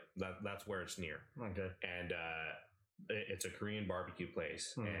 Yeah, yep. That's where it's near. Okay. And it's a Korean barbecue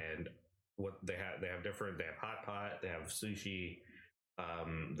place, and what they have hot pot, they have sushi,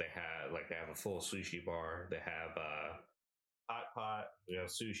 they have a full sushi bar, they have hot pot, they have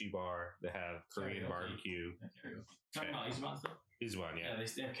sushi bar, they have Korean Karaoke. barbecue. Talking about Easy Bond stuff? Easy Bond, yeah.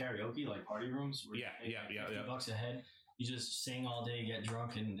 They have karaoke, like party rooms. Where Yeah, you pay $50 a head. You just sing all day, get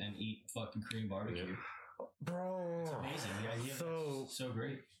drunk, and eat fucking Korean barbecue. Yeah. Bro. It's amazing. The idea is so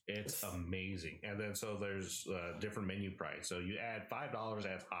great. It's amazing. And then so there's different menu price. So you add $5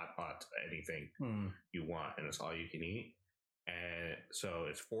 as hot pot to anything you want, and it's all you can eat. And so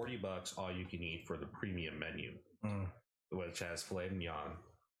it's $40 all you can eat for the premium menu, which has filet mignon,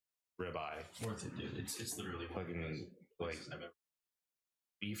 ribeye, Worth it, dude. It's literally fucking like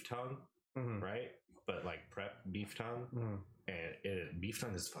beef tongue, right? But like prep beef tongue, and beef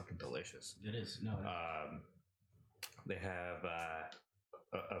tongue is fucking delicious. It is. No. They have,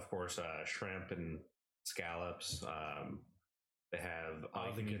 of course, shrimp and scallops. They have all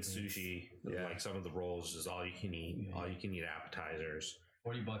you can eat sushi. Yeah. Like some of the rolls is all you can eat. All you can eat appetizers.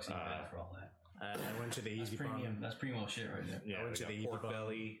 $40 ain't bad for all that. I went to the That's Easy premium. Bond. That's primo shit right there. Yeah, I went they to the got Easy pork Bond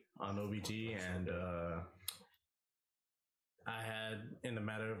belly on OBT, and I had, in a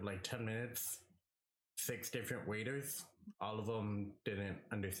matter of like 10 minutes, 6 different waiters. All of them didn't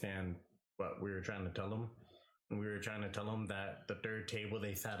understand what we were trying to tell them. And we were trying to tell them that the third table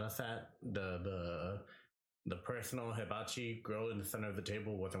they sat us at, the personal hibachi grill in the center of the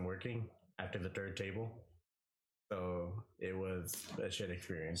table wasn't working after the third table. So it was a shit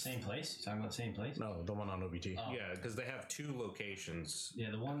experience. Same place? You talking about the same place? No, the one on OBT. Oh. Yeah, because they have 2 locations.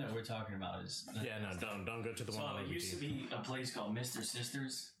 Yeah, the one that we're talking about is. Yeah, no, don't go to the one on So it OBT. used to be a place called Mr.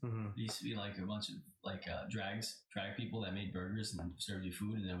 Sisters. It used to be like a bunch of like drag people that made burgers and served you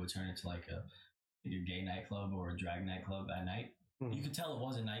food, and then would turn into like either gay nightclub or a drag nightclub at night. You could tell it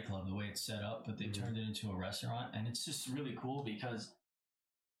was a nightclub the way it's set up, but they turned it into a restaurant, and it's just really cool because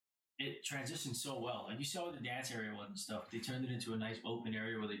it transitioned so well. Like you saw what the dance area was and stuff. They turned it into a nice open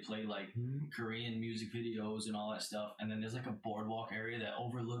area where they play like Korean music videos and all that stuff. And then there's like a boardwalk area that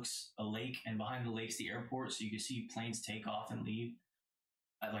overlooks a lake, and behind the lake's the airport, so you can see planes take off and leave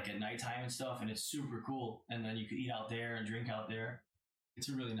at nighttime and stuff. And it's super cool. And then you could eat out there and drink out there. It's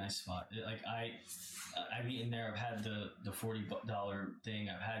a really nice spot. I've eaten there. I've had the $40 thing.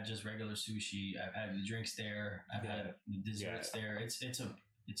 I've had just regular sushi. I've had the drinks there. I've had the desserts there. It's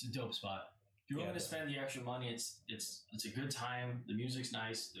a dope spot. If you're willing to spend the extra money, it's a good time. The music's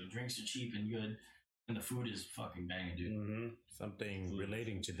nice. The drinks are cheap and good, and the food is fucking banging, dude. Something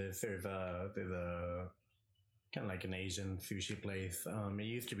relating to this. There's a kind of like an Asian sushi place. It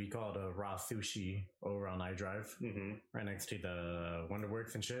used to be called a Raw Sushi over on iDrive, right next to the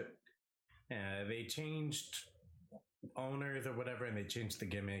Wonderworks and shit. They changed owners or whatever, and they changed the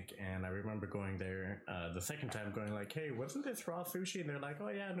gimmick. And I remember going there the second time, going like, "Hey, wasn't this Raw Sushi?" And they're like, "Oh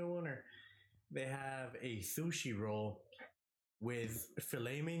yeah, new owner." They have a sushi roll with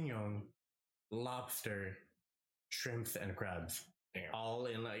filet mignon, lobster, shrimps, and crabs. Damn. All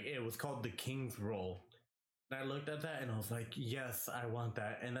in like, it was called the King's Roll. And I looked at that and I was like, yes, I want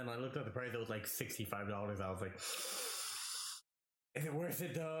that. And then I looked at the price, it was like $65. I was like, is it worth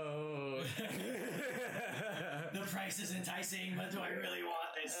it though? The price is enticing, but do I really want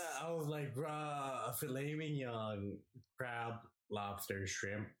this? I was like, bruh, a filet mignon, crab, lobster,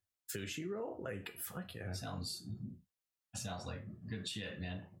 shrimp, sushi roll? Like, fuck yeah. Sounds like good shit,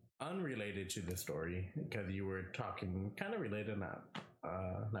 man. Unrelated to the story, because you were talking, kind of related, not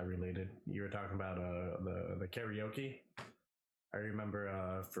related. You were talking about the karaoke. I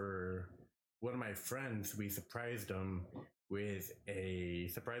remember for one of my friends, we surprised him with a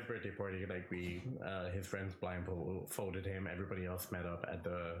surprise birthday party. Like his friends blindfolded him. Everybody else met up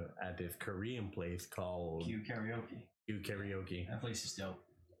at this Korean place called Q Karaoke. Q Karaoke. That place is dope.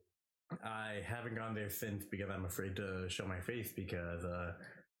 I haven't gone there since because I'm afraid to show my face because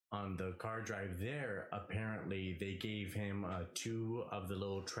on the car drive there, apparently they gave him 2 of the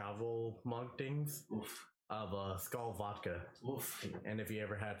little travel mug things. Oof. Of Skull vodka. Oof. And if you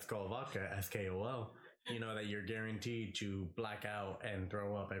ever had Skull vodka, SKOL, you know that you're guaranteed to black out and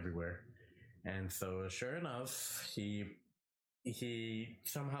throw up everywhere. And so sure enough, he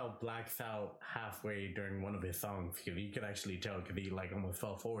somehow blacks out halfway during one of his songs because you could actually tell because he like almost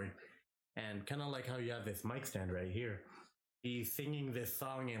fell forward. And kind of like how you have this mic stand right here. He's singing this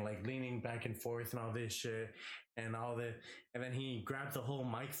song and like leaning back and forth and all this shit and all that. And then he grabs the whole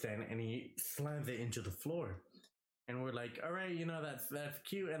mic stand and he slams it into the floor. And we're like, all right, you know, that's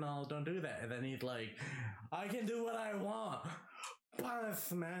cute and all, don't do that. And then he's like, I can do what I want.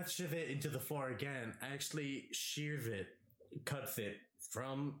 Smashes it into the floor again, actually shears it, cuts it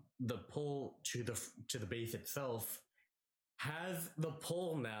from the pole to the base itself. Has the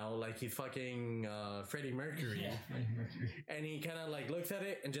pole now like he's fucking Freddie Mercury. Yeah, Freddie Mercury. And he kind of like looks at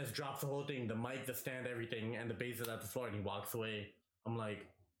it and just drops the whole thing, the mic, the stand, everything, and the base is at the floor, and he walks away. I'm like,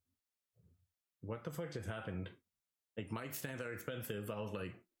 what the fuck just happened? Like, mic stands are expensive. I was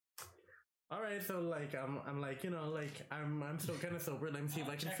like, all right, so like I'm like, you know, like I'm still kind of sober. Let me see if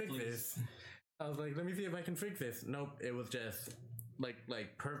I can Check, fix please. this. I was like, let me see if I can fix this. Nope, it was just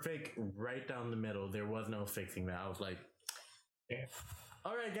like perfect right down the middle. There was no fixing that. I was like, Yeah.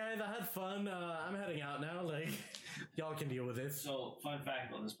 all right, guys, I had fun. I'm heading out now. Like, y'all can deal with this. So, fun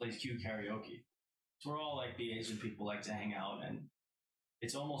fact about this place, Q Karaoke. It's where all like the Asian people like to hang out, and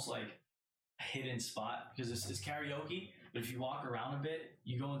it's almost like a hidden spot because it's karaoke. But if you walk around a bit,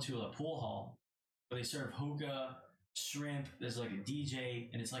 you go into a pool hall where they serve hookah, shrimp. There's like a DJ,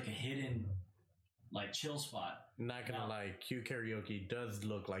 and it's like a hidden like chill spot. Not gonna lie, Q Karaoke does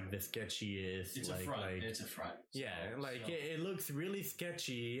look like the sketchiest. It's like, a front. like It's a front. yeah, like so- it looks really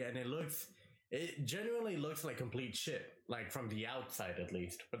sketchy, and it genuinely looks like complete shit, like from the outside at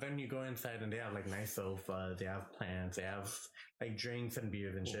least. But then you go inside and they have like nice sofa, they have plants, they have like drinks and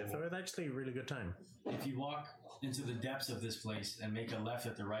beers and shit. So it's actually a really good time. If you walk into the depths of this place and make a left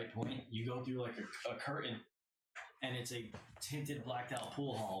at the right point, you go through like a curtain, and it's a tinted blacked out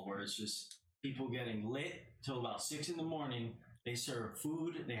pool hall where it's just people getting lit till about 6 a.m. They serve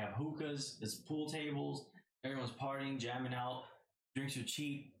food, they have hookahs, there's pool tables, everyone's partying, jamming out, drinks are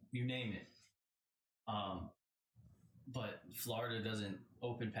cheap, you name it. But Florida doesn't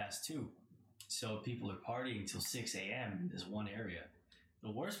open past 2. So people are partying till 6 a.m. in this one area.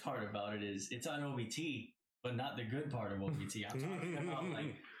 The worst part about it is it's on OBT, but not the good part of OBT. I'm talking about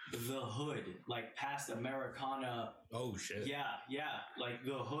like the hood, like past Americana. Oh shit. Yeah, like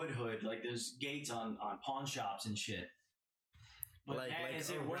the hood. Like there's gates on pawn shops and shit. But Like- man, like is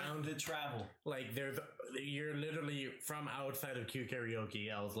it around worth the travel? Like you're literally from outside of Q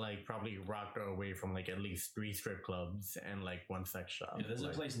Karaoke. I was like probably rocked away from like at least 3 strip clubs and like 1 sex shop. Yeah, there's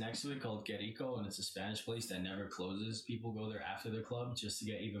Like, a place next to it called Querico, and it's a Spanish place that never closes. People go there after the club just to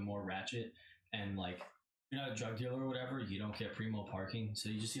get even more ratchet. And like, if you're not a drug dealer or whatever, you don't get primo parking. So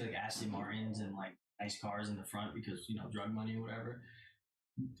you just see like Aston Martins and like nice cars in the front because, you know, drug money or whatever.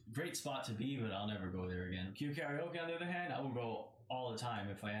 Great spot to be, but I'll never go there again. Q Karaoke, on the other hand, I would go all the time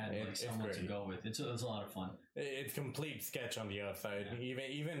if I had like It's someone to great. go with. It's a lot of fun. It's complete sketch on the outside. Yeah.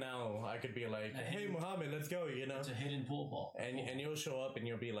 Even now, I could be like, Yeah, "Hey, Muhammad, let's go," you know. It's a hidden pool hall. And you'll show up and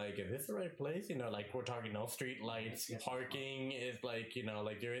you'll be like, is this the right place? You know, like we're talking no street lights, Yes. parking is like, you know,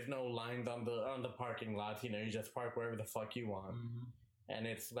 like there is no lines on the parking lot. You know, you just park wherever the fuck you want. Mhm. And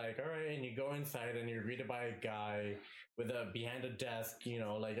it's like, all right, and you go inside and you're greeted by a guy with behind a desk. You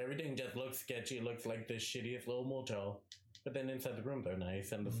know, like everything just looks sketchy. It looks like the shittiest little motel. But then inside the rooms are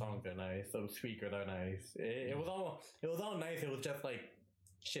nice and the songs are nice. Those speakers are nice. It was all nice. It was just like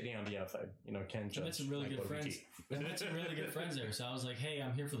shitty on the outside. You know, can't I met judge. some really like good OBT. friends. I met some really good friends there. So I was like, hey,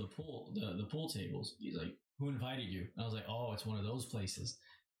 I'm here for the pool tables. He's like, who invited you? And I was like, oh, it's one of those places.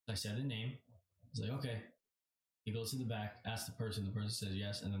 I said the name. He's like, okay. He goes to the back, asks the person says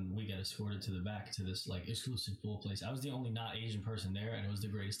yes, and then we get escorted to the back to this like exclusive pool place. I was the only not Asian person there, and it was the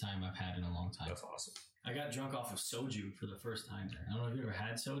greatest time I've had in a long time. That's awesome. I got drunk off of soju for the first time there. I don't know if you ever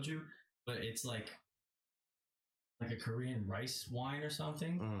had soju, but it's like a Korean rice wine or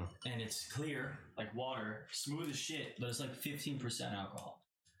something, and it's clear like water, smooth as shit, but it's like 15% alcohol.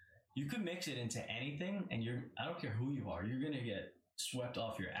 You could mix it into anything, and I don't care who you are, you're gonna get swept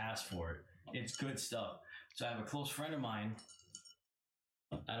off your ass for it. It's good stuff. So I have a close friend of mine.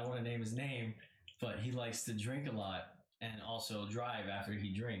 I don't want to name his name, but he likes to drink a lot and also drive after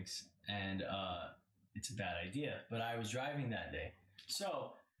he drinks. And it's a bad idea. But I was driving that day.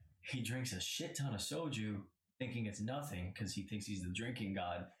 So he drinks a shit ton of soju, thinking it's nothing because he thinks he's the drinking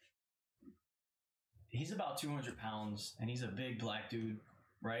god. He's about 200 pounds and he's a big black dude,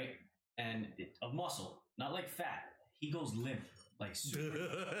 right? And of muscle, not like fat. He goes limp. Like super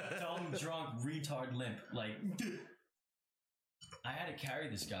dumb, drunk, retard limp. Like I had to carry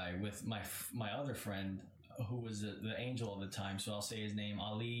this guy with my other friend who was the angel at the time. So I'll say his name,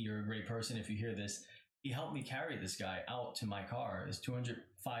 Ali. You're a great person if you hear this. He helped me carry this guy out to my car. This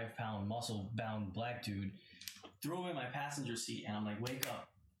 205-pound, muscle-bound black dude. Threw him in my passenger seat, and I'm like, wake up.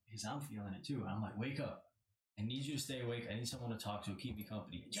 Because I'm feeling it too. And I'm like, wake up. I need you to stay awake. I need someone to talk to. Keep me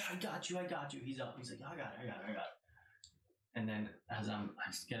company. Yeah, I got you. He's up. He's like, I got it. And then as I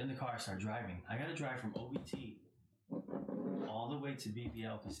get in the car, I start driving. I got to drive from OBT all the way to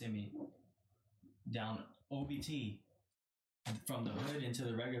BBL Kissimmee, down OBT, from the hood into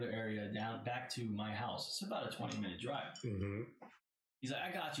the regular area, down back to my house. It's about a 20-minute drive. Mm-hmm. He's like,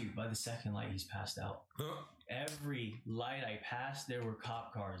 I got you. By the second light, he's passed out. Every light I passed, there were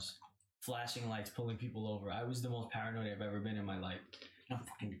cop cars, flashing lights, pulling people over. I was the most paranoid I've ever been in my life. And I'm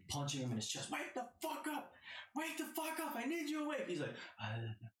fucking punching him in his chest. Wake the fuck up! Wake the fuck up! I need you awake. He's like,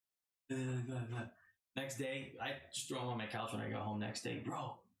 next day, I just throw him on my couch when I got home next day.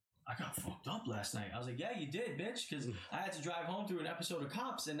 Bro, I got fucked up last night. I was like, yeah, you did, bitch, because I had to drive home through an episode of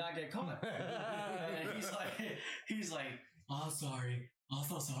Cops and not get caught. And he's like, oh, sorry. I'm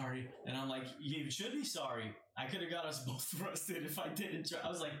so sorry. And I'm like, you should be sorry. I could have got us both arrested if I didn't. I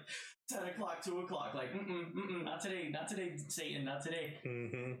was like, 10 o'clock, 2 o'clock, like, not today, Satan, not today.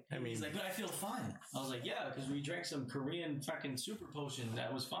 Mm-hmm. I mean, he's like, but I feel fine. I was like, yeah, because we drank some Korean fucking super potion.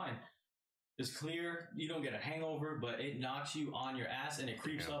 That was fine. It's clear. You don't get a hangover, but it knocks you on your ass and it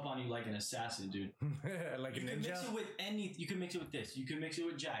creeps up on you like an assassin, dude. Like you a can ninja? mix it with you can mix it with this. You can mix it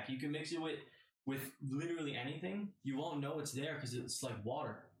with Jack. You can mix it with literally anything. You won't know it's there because it's like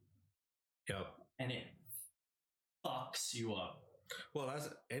water. Yep. And it fucks you up. Well, that's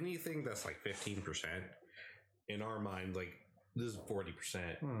anything that's like 15% in our mind. Like this is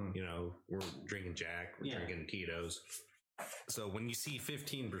 40%. You know, we're drinking Jack, we're drinking Tito's. So when you see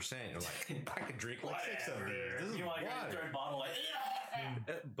 15%, you're like, I could drink like 6 of these. This is you want to get a third bottle, like,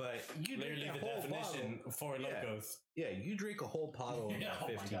 but you Literally drink the a whole definition bottle. for locos. Yeah, you drink a whole bottle of oh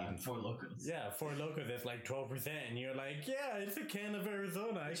 15. my God, 4 Locos. Yeah, 4 locos, that's like 12%. And you're like, yeah, it's a can of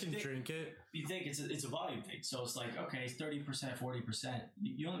Arizona. I can drink it. You think it's a volume thing. So it's like, okay, it's 30%, 40%.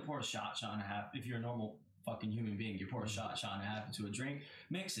 You only pour a shot and a half. If you're a normal fucking human being, you pour a shot and a half into a drink,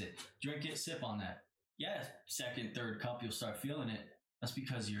 mix it, drink it, sip on that. Yeah, second, third cup, you'll start feeling it. That's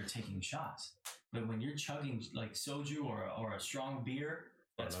because you're taking shots. But when you're chugging like soju or a strong beer,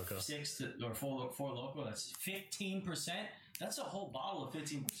 that's 6 or 4 Loco, that's 15%. That's a whole bottle of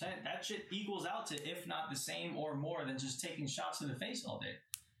 15%. That shit equals out to, if not the same or more than just taking shots in the face all day.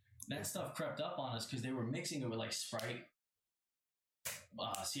 That stuff crept up on us because they were mixing it with like Sprite,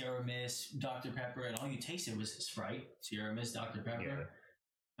 Sierra Mist, Dr. Pepper, and all you tasted was Sprite, Sierra Mist, Dr. Pepper. Yeah.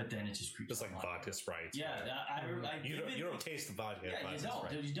 But then it just creeps just like vodka Sprite. Yeah, you don't taste the vodka.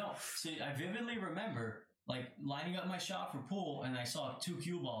 Yeah, you don't. So I vividly remember like lining up my shot for pool, and I saw 2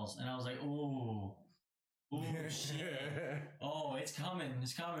 cue balls, and I was like, "Ooh, shit! Oh, it's coming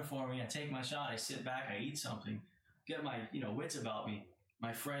for me." I take my shot, I sit back, I eat something, get my wits about me.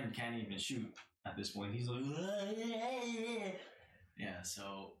 My friend can't even shoot at this point. He's like, yeah.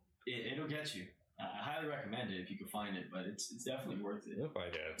 So it'll get you. I highly recommend it if you can find it, but it's definitely worth it. If I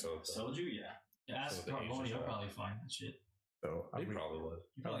get it, soju, yeah. Ask Carboni, you'll probably find that shit. So he probably would.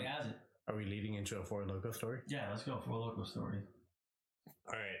 He probably has it. Are we leading into a 4 Loco story? Yeah, let's go. 4 Loco story.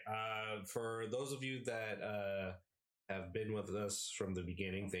 All right. For those of you that have been with us from the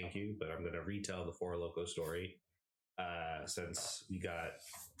beginning, thank you. But I'm going to retell the 4 Loco story since we got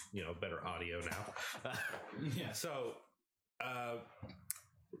better audio now. Yeah. So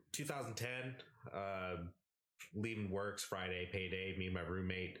 2010. Leaving works Friday, payday. Me and my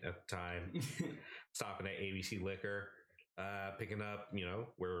roommate at the time stopping at ABC Liquor, picking up.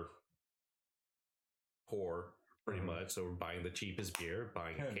 We're poor pretty much, so we're buying the cheapest beer,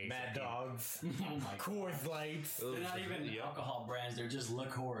 buying a case Mad of Dogs, Oh my Coors Lights. They're not even alcohol brands; they're just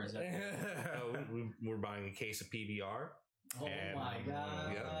liqueurs. We're buying a case of PBR. Oh And, my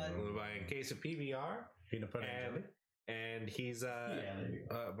god! Yeah, we're buying a case of PBR. Peanut butter and jelly. And he's Yeah, there you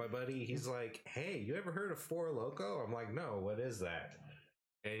go. my buddy. He's like, "Hey, you ever heard of Four Loko?" I'm like, "No, what is that?"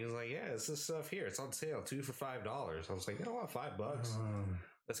 And he's like, "Yeah, it's this stuff here. It's on sale, 2 for $5." I was like, "You know what? $5.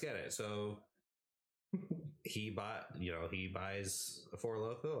 Let's get it." So he buys a Four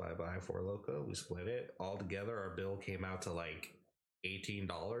Loko. I buy a Four Loko. We split it all together. Our bill came out to like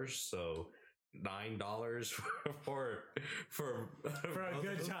 $18. So $9 for a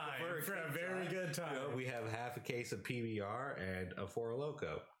good time, for a very good time. We have half a case of PBR and a Four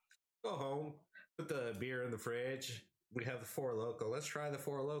Loko. Go home, put the beer in the fridge. We have the Four Loko. Let's try the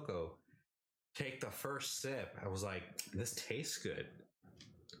Four Loko. Take the first sip. I was like, this tastes good.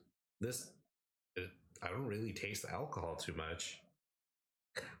 I don't really taste the alcohol too much,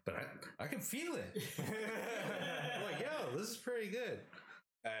 but I can feel it. I'm like, yo, this is pretty good.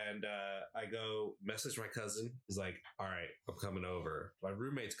 And I go message my cousin. He's like, all right, I'm coming over. My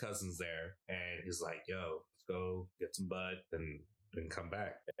roommate's cousin's there. And he's like, yo, let's go get some bud and come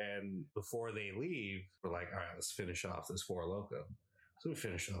back. And before they leave, we're like, all right, let's finish off this Four Loko. So we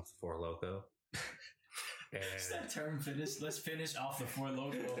finish off the Four Loko. It's that term finish. Let's finish off the Four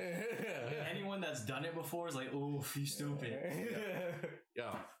Loko. Anyone that's done it before is like, oof, you stupid.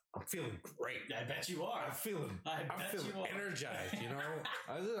 Yeah, I'm feeling great. I bet you are. I'm feeling energized,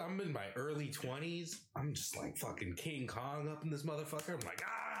 I'm in my early 20s. I'm just like fucking King Kong up in this motherfucker. I'm like,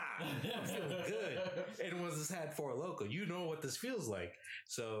 I'm feeling good. And once this had Four Loko, you know what this feels like.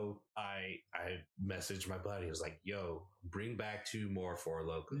 So I messaged my buddy. I was like, yo, bring back 2 more Four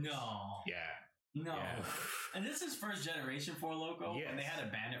Loko. No. Yeah. No. Yeah. And this is first generation Four Loko, Yes. and they had to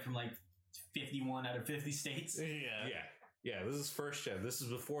ban it from like 51 out of 50 states. Yeah, this is first gen. This is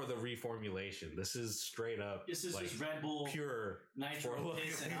before the reformulation. This is straight up. This is just Red Bull, pure nitro, Four Loko.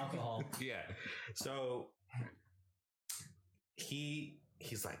 piss, and alcohol. Yeah. So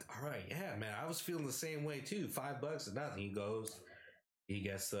he's like, all right, yeah, man, I was feeling the same way too. $5 is nothing. He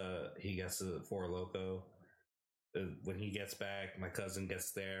gets the Four Loko. When he gets back, my cousin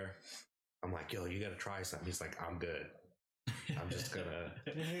gets there. I'm like, yo, you got to try something. He's like, I'm good. I'm just gonna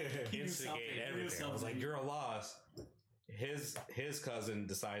instigate everything. I was like, you're a loss. His cousin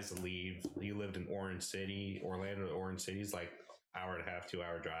decides to leave. He lived in Orange City, Orlando to Orange City is like hour and a half, 2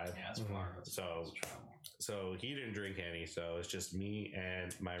 hour drive. Yeah, that's far. So he didn't drink any. So it's just me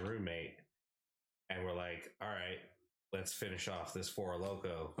and my roommate, and we're like, all right, let's finish off this Four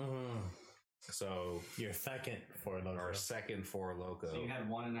Loko. So your second Four Loko. Our second Four Loko. So you had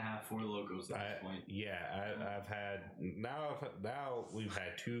 1.5 Four Lokos at this point. Yeah, I've had now we've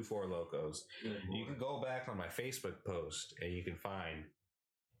had 2 Four Lokos. You can go back on my Facebook post and you can find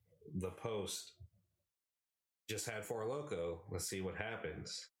the post. Just had Four Loko. Let's see what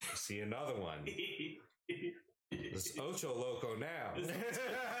happens. See another one. It's Ocho Loco now.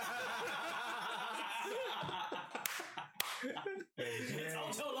 It's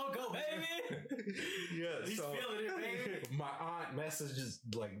Ocho Loco, baby. Yeah, he's feeling it, baby. My aunt messages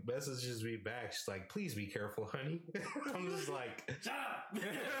me back. She's like, "Please be careful, honey." I'm just like, shut up.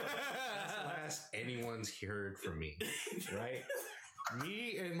 That's the last anyone's heard from me, right?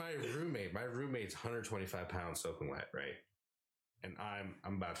 Me and my roommate. My roommate's 125 pounds soaking wet, right? And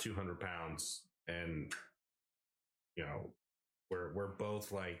I'm about 200 pounds, and we're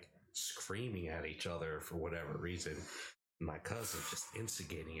both like screaming at each other for whatever reason. My cousin just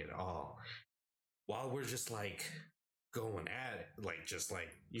instigating it all while we're just like going at it, like just like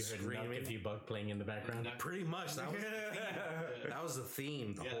you heard screaming. If you Bug playing in the background. Pretty much that was the theme. That was the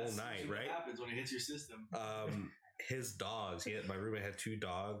theme the whole night, right? What happens when it hits your system? His dogs. My roommate had 2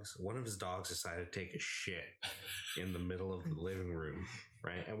 dogs. One of his dogs decided to take a shit in the middle of the living room,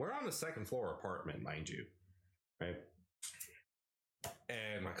 right? And we're on a 2nd floor apartment, mind you, right?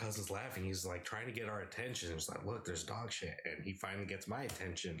 And my cousin's laughing. He's like trying to get our attention. He's like, look, there's dog shit. And he finally gets my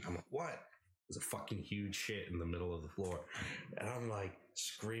attention. I'm like, what? There's a fucking huge shit in the middle of the floor. And I'm like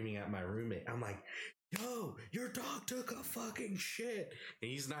screaming at my roommate. I'm like, yo, your dog took a fucking shit.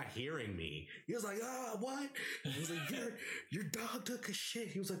 And he's not hearing me. He was like, what? He was like, your dog took a shit.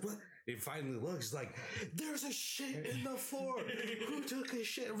 He was like, what? He finally looks, he's like, there's a shit in the floor. Who took a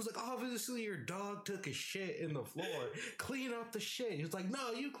shit? It was like, obviously your dog took a shit in the floor. Clean up the shit. He was like,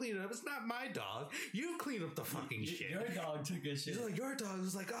 no, you clean it up. It's not my dog. You clean up the fucking shit. Your dog took a shit. He's like, your dog.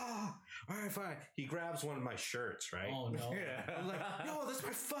 He's like, oh, all right, fine. He grabs one of my shirts, right? Oh no. I'm like, no, that's my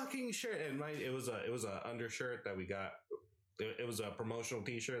fucking shirt. And it was a undershirt that we got. It was a promotional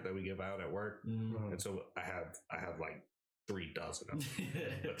T-shirt that we give out at work. Mm. And so I have like 3 dozen of them.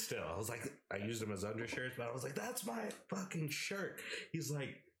 But still, I was like, I used them as undershirts, but I was like, that's my fucking shirt. He's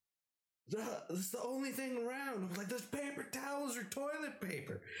like, that's the only thing around. I was like, there's paper towels or toilet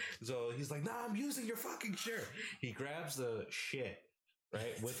paper. So he's like, nah, I'm using your fucking shirt. He grabs the shit,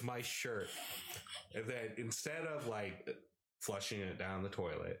 right, with my shirt. And then instead of like flushing it down the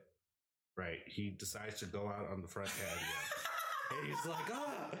toilet, right, he decides to go out on the front patio. And he's like,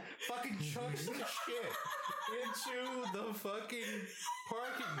 fucking chunks the shit into the fucking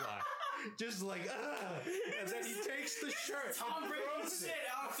parking lot. Just like, and then he takes the shirt. Tom Brady shit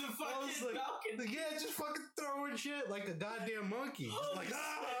out the fucking balcony. Yeah, just fucking throwing shit like a goddamn monkey. Just like,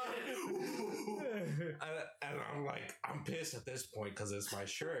 and I'm like, I'm pissed at this point because it's my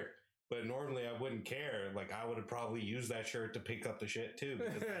shirt. But normally I wouldn't care. Like, I would have probably used that shirt to pick up the shit too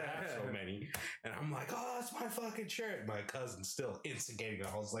because I have so many. And I'm like, oh, it's my fucking shirt. My cousin's still instigating.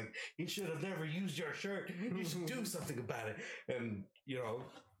 I was like, you should have never used your shirt. You should do something about it. And, you know,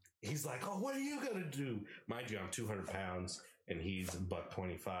 he's like, oh, what are you going to do? Mind you, I'm 200 pounds and he's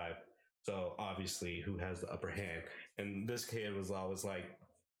 $125. So obviously, who has the upper hand? And this kid was always like,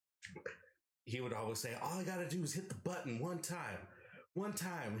 he would always say, all I got to do is hit the button one time. One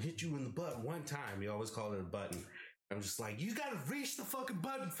time, hit you in the butt one time. He always called it a button. I'm just like, you gotta reach the fucking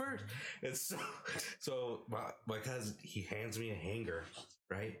button first. And so my cousin, he hands me a hanger,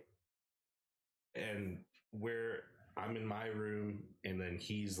 right? And I'm in my room, and then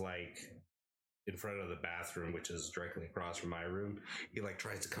he's like in front of the bathroom, which is directly across from my room. He like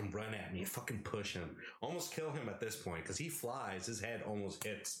tries to come run at me, fucking push him, almost kill him at this point because he flies. His head almost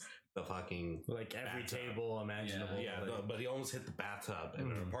hits the fucking like every bathtub. table imaginable. Yeah, like, but he almost hit the bathtub,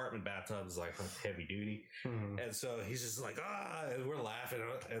 and an apartment bathtub is like heavy duty. And so he's just like, and we're laughing,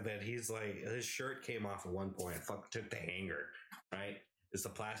 and then he's like, his shirt came off at one point. Fucking took the hanger, right? It's the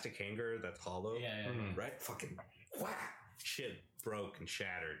plastic hanger that's hollow, right? Fucking whack, shit broke and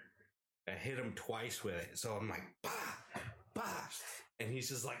shattered. I hit him twice with it, so I'm like, bah, and he's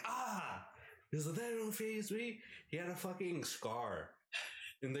just like, He's like, that don't faze me. He had a fucking scar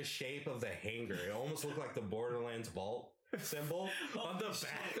in the shape of the hanger. It almost looked like the Borderlands vault symbol on the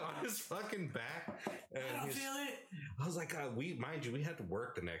back, on his fucking back. And I don't feel it. I was like, we had to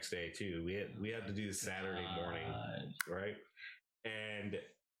work the next day too. We had to do the Saturday morning, right? And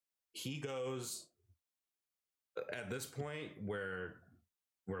he goes at this point where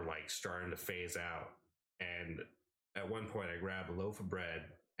we're like starting to phase out. And at one point I grabbed a loaf of bread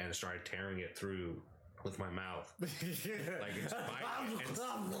and started tearing it through with my mouth. Like it's biting.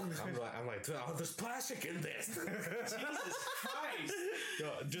 I'm like, oh, there's plastic in this. Jesus Christ. No,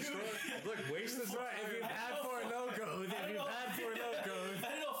 just look, waste this. If you've had Four Locos, I didn't know Four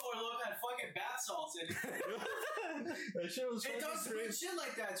Locos had fucking bath salts in it. That shit was It does weird shit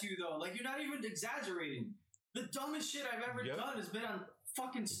like that to you though. Like you're not even exaggerating. The dumbest shit I've ever done has been on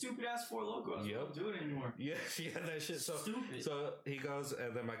fucking stupid ass Four Locos. I don't do it anymore. Yeah, that shit. So stupid. So he goes,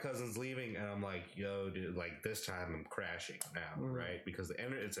 and then my cousin's leaving, and I'm like, yo, dude, like this time I'm crashing now, right? Because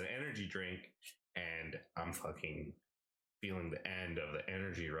it's an energy drink, and I'm fucking feeling the end of the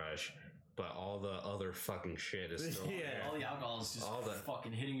energy rush, but all the other fucking shit is still there. All the alcohol is just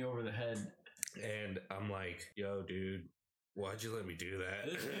fucking hitting you over the head. And I'm like, yo, dude, why'd you let me do that?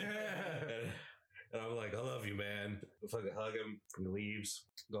 And I'm like, I love you, man. I fucking hug him. He leaves,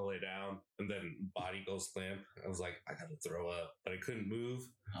 go lay down, and then body goes limp. I was like, I gotta throw up, but I couldn't move.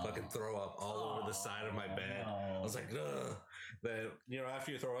 Fucking throw up all over the side of my bed. I was like, ugh. Then,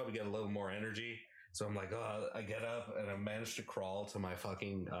 after you throw up, you get a little more energy. So I'm like, I get up and I managed to crawl to my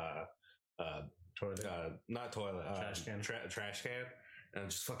fucking toilet, not toilet, trash can, trash can, and I'm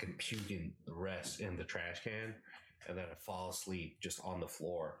just fucking puking the rest in the trash can. And then I fall asleep just on the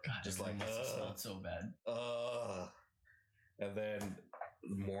floor. God, just like, it smelled so bad. And then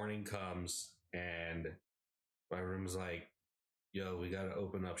the morning comes and my room's like, yo, we got to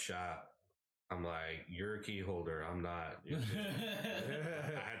open up shop. I'm like, you're a key holder. I'm not. I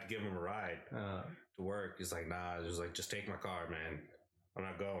had to give him a ride to work. He's like, nah. He was like, just take my car, man. I'm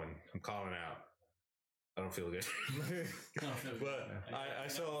not going. I'm calling out. I don't feel good. But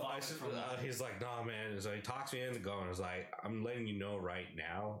he's like, nah, man. So he talks me into going. I was like, I'm letting you know right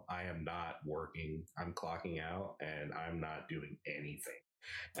now, I am not working. I'm clocking out and I'm not doing anything.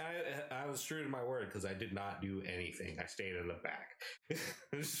 I was true to my word because I did not do anything. I stayed in the back.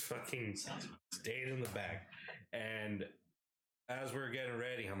 Just fucking stayed in the back. And as we're getting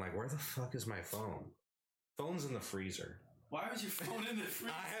ready, I'm like, where the fuck is my phone? Phone's in the freezer. Why was your phone in the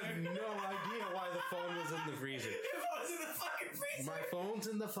freezer? I have no idea why the phone was in the freezer. Your phone's in the fucking freezer. My phone's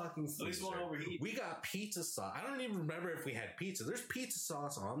in the fucking freezer. At least won't overheat. We got pizza sauce. I don't even remember if we had pizza. There's pizza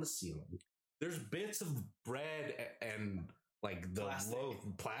sauce on the ceiling. There's bits of bread and like the loaf,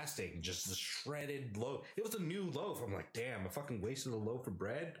 plastic, just the shredded loaf. It was a new loaf. I'm like, damn, I fucking wasted a loaf of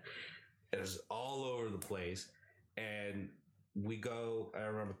bread. It was all over the place. And we go, I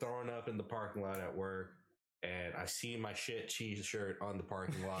remember throwing up in the parking lot at work. And I see my shit cheese shirt on the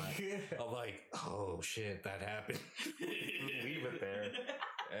parking lot. I'm like, oh shit, that happened. Leave it there.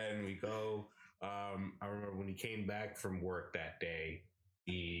 And we go. I remember when he came back from work that day,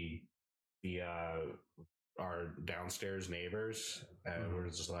 our downstairs neighbors, and we were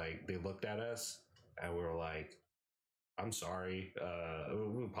just like, they looked at us and we were like, I'm sorry.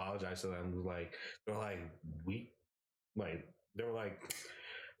 We apologize to them. They were like,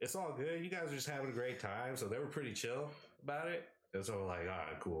 it's all good. You guys are just having a great time. So they were pretty chill about it. And so we're like, all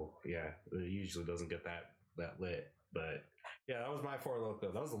right, cool. Yeah. It usually doesn't get that lit. But yeah, that was my Four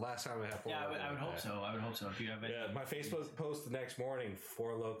Loko. That was the last time I had Four Loko. Yeah, I would hope so. I would hope so. If you have any. Yeah, my Facebook post the next morning,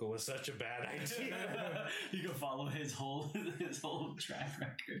 Four Loko was such a bad idea. You can follow his whole track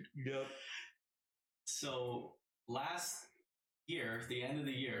record. Yep. So last year, the end of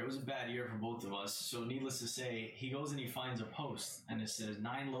the year, it was a bad year for both of us. So needless to say, he goes and he finds a post and it says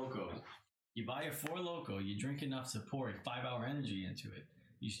 9 Locos. You buy a 4 Loko, you drink enough to pour a 5-hour energy into it,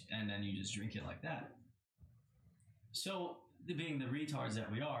 and then you just drink it like that. So, being the retards that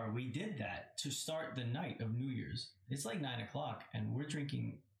we are, we did that to start the night of New Year's. It's like 9 o'clock and we're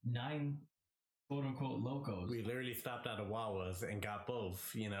drinking 9 quote-unquote Locos. We literally stopped at a Wawa's and got both,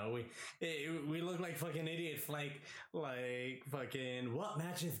 you know. We look like fucking idiots, like fucking what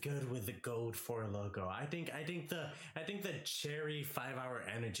matches good with the gold 4 Loko? I think the cherry 5-hour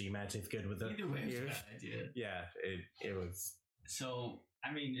energy matches good with the. Either way, it's a bad idea. Yeah, it was. So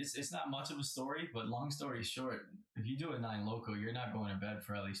I mean, it's not much of a story, but long story short, if you do a 9 Loko, you're not going to bed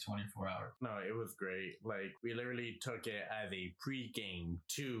for at least 24 hours. No, it was great. Like, we literally took it as a pre-game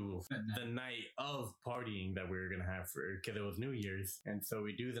to the night of partying that we were going to have because it was New Year's. And so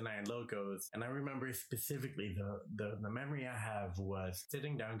we do the 9 Locos. And I remember specifically the memory I have was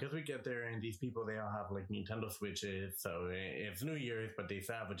sitting down because we get there and these people, they all have like Nintendo Switches. So it's New Year's, but they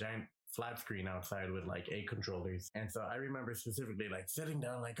still have a giant flat screen outside with like 8 controllers. And so I remember specifically like sitting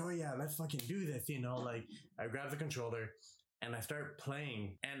down like, oh yeah, let's fucking do this, you know, like I grab the controller and I start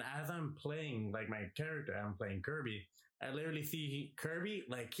playing. And as I'm playing like my character, I'm playing Kirby, I literally see Kirby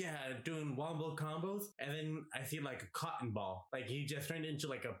like, yeah, doing wombo combos. And then I see like a cotton ball. Like he just turned into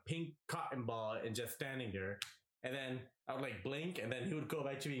like a pink cotton ball and just standing there. And then I would like blink and then he would go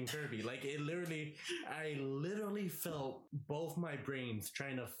back to being Kirby. Like I literally felt both my brains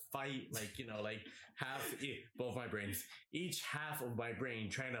trying to fight, like, you know, like both my brains, each half of my brain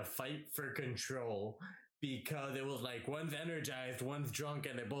trying to fight for control because it was like one's energized, one's drunk,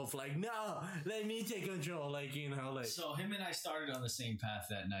 and they're both like, no, let me take control. Like, you know, like. So him and I started on the same path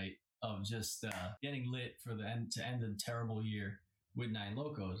that night of just getting lit for the end to end a terrible year with 9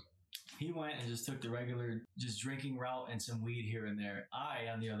 Locos. He went and just took the regular, just drinking route and some weed here and there.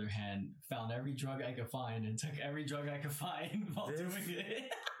 I, on the other hand, found every drug I could find and took every drug I could find while doing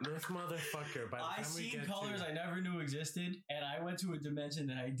it. This motherfucker. By the I time seen colors I never knew existed, and I went to a dimension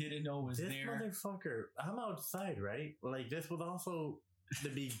that I didn't know was this there. Motherfucker. I'm outside, right? Like this was also the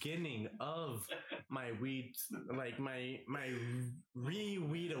beginning of my weed, like my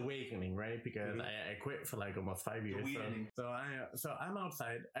weed awakening, right? Because I quit for like almost 5 years. So I'm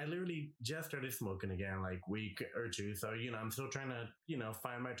outside. I literally just started smoking again, like week or two. So, you know, I'm still trying to, you know,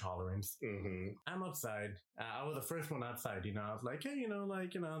 find my tolerance. Mm-hmm. I'm outside. I was the first one outside, you know, I was like, hey, you know,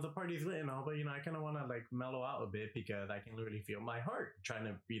 the party's lit and all, but, you know, I kind of want to like mellow out a bit because I can literally feel my heart trying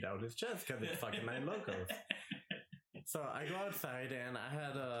to beat out his chest because it's fucking 9 Locos. So I go outside and I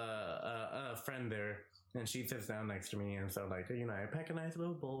had a friend there and she sits down next to me. And so like, you know, I pack a nice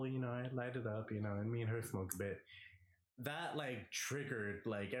little bowl, you know, I light it up, you know, and me and her smoke a bit. That like triggered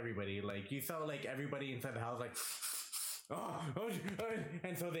like everybody, like you saw like everybody inside the house like, oh,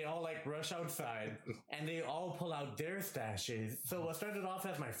 and so they all like rush outside and they all pull out their stashes. So what started off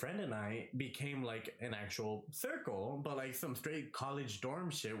as my friend and I became like an actual circle, but like some straight college dorm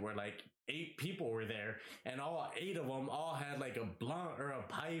shit where like 8 people were there and all 8 of them all had like a blunt or a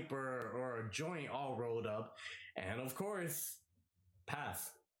pipe or a joint all rolled up. And of course,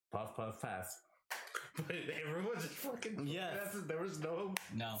 pass, puff, puff, pass. but everyone just fucking Yes. there was no.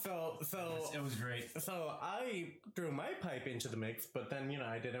 No. So It was great. So I threw my pipe into the mix, but then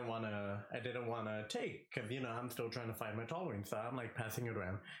I didn't want to take because I'm still trying to find my tolerance. So I'm like passing it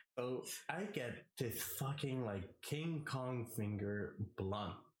around. So I get this fucking like King Kong finger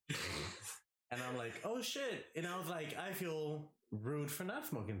blunt, and I'm like, oh shit! And I was like, I feel rude for not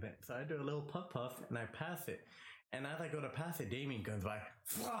smoking that. So I do a little puff and I pass it. And as I go to pass it, Damien comes by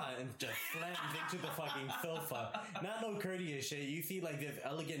and just slams into the fucking sofa. Not no courteous shit. You see like this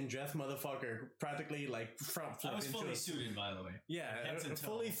elegant dressed motherfucker practically like front flip I was into fully it. suited, by the way. Yeah, Head to toe.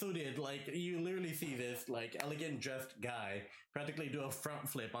 fully suited. Like you literally see this like elegant dressed guy practically do a front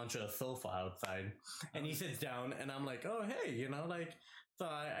flip onto a sofa outside, and he sits down, and I'm like, oh hey, like. So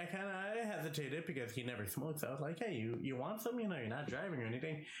I kind of hesitated because he never smokes. I was like, hey, you want some? You're not driving or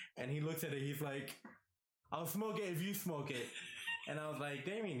anything. And he looks at it. He's like, I'll smoke it if you smoke it. And I was like,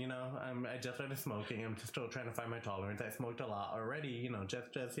 Damien, I just started smoking. I'm just still trying to find my tolerance. I smoked a lot already.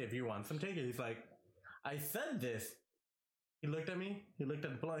 Just if you want some, take it. He's like, I said this. He looked at me. He looked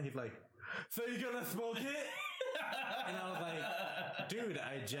at the blunt. He's like, so you gonna smoke it? And I was like, dude,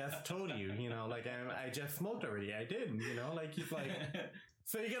 I just told you, like I just smoked already. I did, like he's like,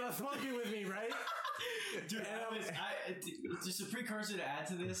 so you're gonna smoke it with me, right? Dude, just a precursor to add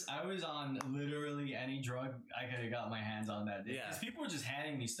to this, I was on literally any drug I could have got my hands on that day. Because people were just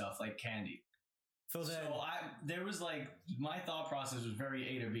handing me stuff like candy. So there was like, my thought process was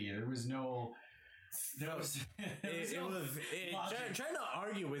very A to B. There was no... trying to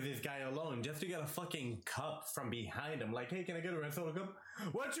argue with this guy alone just to get a fucking cup from behind him. Like, hey, can I get a red soda cup?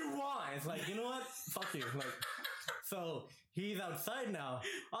 What you want? It's like, you know what? Fuck you. Like, so he's outside now.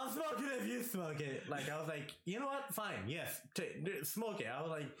 I'll smoke it if you smoke it. Like, I was like, you know what? Fine. Yes. Smoke it. I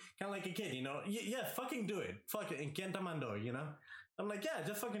was like, kind of like a kid, yes, fucking do it. Fuck it. Encantamando, I'm like, yeah,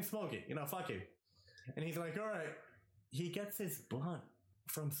 just fucking smoke it. Fuck it. And he's like, all right. He gets his blunt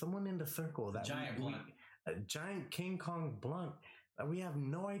from someone in the circle. That giant blunt. A giant King Kong blunt. We have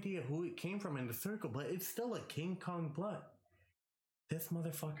no idea who it came from in the circle, but it's still a King Kong blunt. This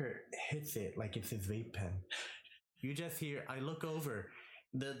motherfucker hits it like it's his vape pen. You just hear, I look over,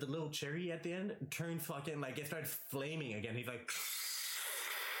 the little cherry at the end turns fucking, like it starts flaming again. He's like...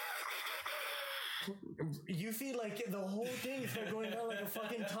 You see, like, the whole thing is going down like a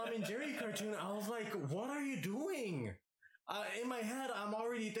fucking Tom and Jerry cartoon. I was like, what are you doing? In my head, I'm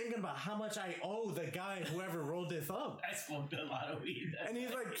already thinking about how much I owe the guy whoever rolled this up. I smoked a lot of weed. And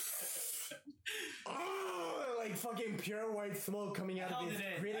he's like, like fucking pure white smoke coming out of his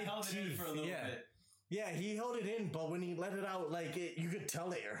gritted teeth. For a little bit. Yeah, he held it in, but when he let it out, like you could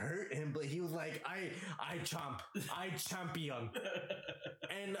tell it hurt him. But he was like, I champion.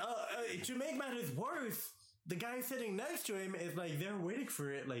 And to make matters worse, the guy sitting next to him is like, they're waiting for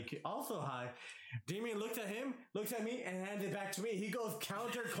it, like also high. Damien looks at him, looks at me, and hands it back to me. He goes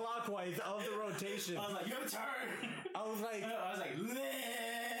counterclockwise of the rotation. I was like, your turn. I was like,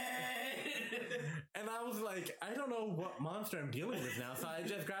 and I was like, I don't know what monster I'm dealing with now. So I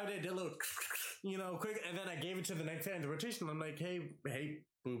just grabbed it, did a little, quick, and then I gave it to the next guy in the rotation. I'm like, hey,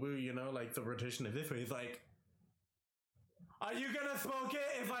 boo boo, like the rotation is this way. He's like, are you gonna smoke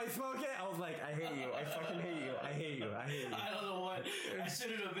it if I smoke it? I was like, I hate you. I fucking hate you. I hate you. I hate you. I don't know what. I should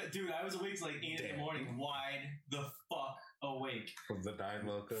have been. Dude, I was awake till like 8 in the morning. Wide the fuck awake. From the Diet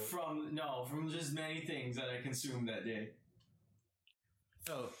Loco? From just many things that I consumed that day.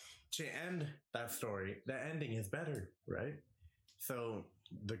 So, to end that story, the ending is better, right? So,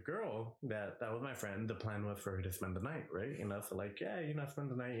 the girl that was my friend, the plan was for her to spend the night, right? So like, yeah, spend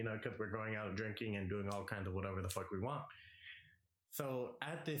the night, because we're going out drinking and doing all kinds of whatever the fuck we want. So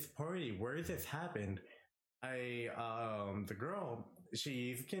at this party where this happened, the girl,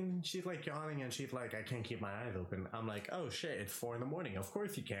 she's like yawning and she's like, I can't keep my eyes open. I'm like, oh shit, it's 4 a.m. Of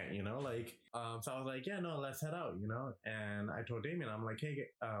course you can't, so I was like, yeah, no, let's head out, and I told Damien, I'm like, hey,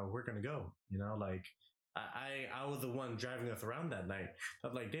 we're gonna go, I was the one driving us around that night. I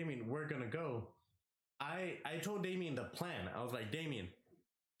was like, Damien, we're gonna go. I told Damien the plan. I was like, Damien,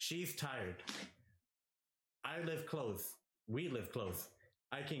 she's tired. I live close. We live close.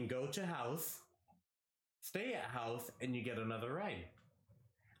 I can go to house, stay at house, and you get another ride.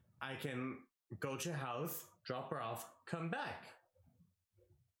 I can go to house, drop her off, come back.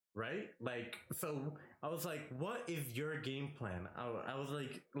 Right? Like, so I was like, what is your game plan? I was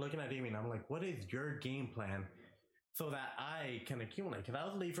like, looking at Damien, I'm like, what is your game plan so that I can accumulate? Because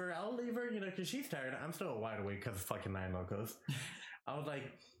I'll leave her, because she's tired. I'm still wide awake because of fucking 9 locos. I was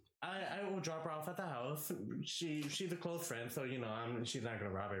like, I will drop her off at the house. She's a close friend, so, she's not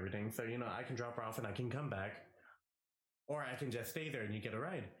going to rob everything. So, I can drop her off and I can come back. Or I can just stay there and you get a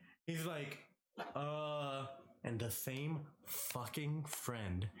ride. He's like, And the same fucking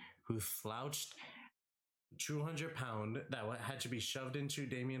friend who slouched 200-pound that had to be shoved into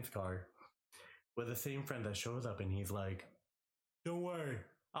Damien's car was the same friend that shows up and he's like, "Don't worry,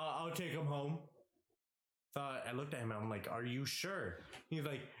 I'll take him home." So I looked at him and I'm like, "Are you sure?" He's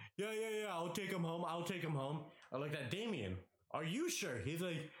like, yeah, I'll take him home. I looked at Damien. "Are you sure?" He's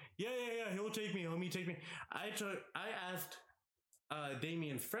like, yeah, he'll take me home. I asked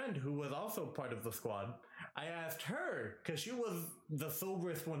Damien's friend, who was also part of the squad, I asked her, because she was the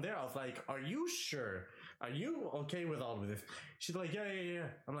soberest one there. I was like, "Are you sure? Are you okay with all of this?" She's like, yeah.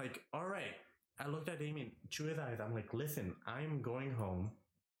 I'm like, all right. I looked at Damien, to his eyes. I'm like, "Listen, I'm going home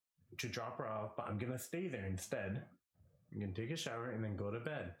to drop her off, but I'm going to stay there instead. I'm going to take a shower and then go to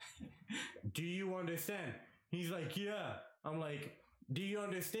bed. Do you understand?" He's like, "Yeah." I'm like, "Do you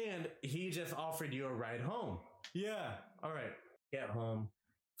understand? He just offered you a ride home." "Yeah." "All right." Get home,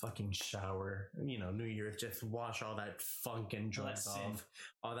 fucking shower, New Year's, just wash all that funk and drug off,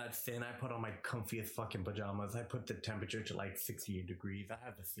 all that sin. I put on my comfiest fucking pajamas. I put the temperature to like 68 degrees. I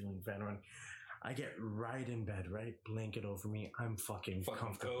have the ceiling fan on. I get right in bed, right? Blanket over me. I'm fucking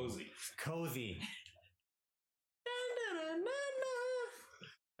comfortable. Cozy.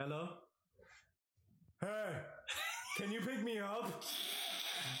 "Hello? Hey, can you pick me up?"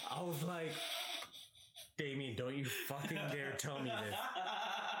 I was like, "Damien, don't you fucking dare tell me this."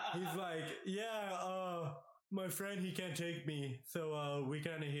 He's like, "Yeah, my friend, he can't take me. So, we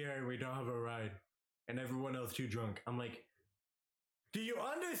kind of here and we don't have a ride. And everyone else too drunk." I'm like, "Do you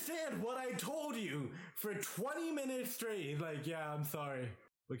understand what I told you for 20 minutes straight?" He's like, "Yeah, I'm sorry.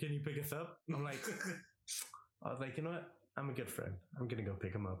 But can you pick us up?" I'm like, I was like, "You know what? I'm a good friend. I'm going to go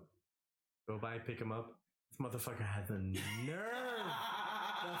pick him up." Go by, pick him up. This motherfucker has the nerve.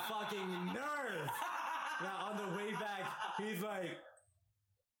 The fucking nerve. Now, on the way back, he's like,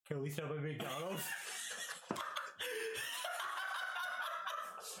 "Can we stop at McDonald's?"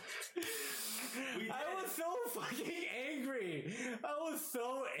 I was so fucking angry.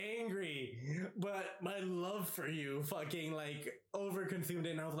 But my love for you fucking overconsumed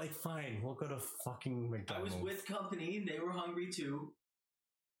it, and I was like, "Fine, we'll go to fucking I McDonald's." was with company. They were hungry too.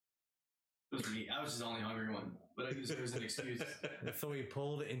 It was me. I was just the only hungry one. But it was an excuse. So we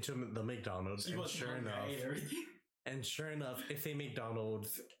pulled into the McDonald's, He and wasn't hungry. I ate everything. sure enough, it's a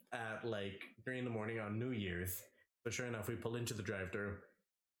McDonald's at 3 in the morning on New Year's. But sure enough, we pull into the drive-thru.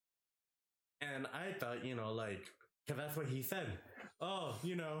 And I thought, because that's what he said. "Oh,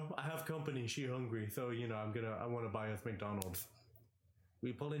 I have company. She hungry. So, I want to buy us McDonald's."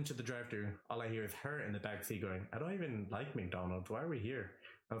 We pull into the drive-thru. All I hear is her in the backseat going, "I don't even like McDonald's. Why are we here?"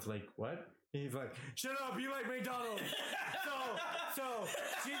 I was like, "What?" He's like, "Shut up. You like McDonald's." So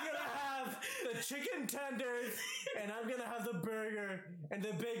she's going to have the chicken tenders and I'm going to have the burger and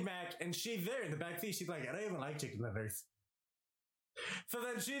the Big Mac. And she's there in the backseat. She's like, "I don't even like chicken tenders." So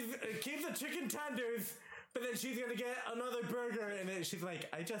then she keeps the chicken tenders, but then she's going to get another burger. And then she's like,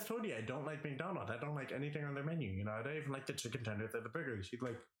 "I just told you I don't like McDonald's. I don't like anything on their menu. I don't even like the chicken tenders or the burgers." She's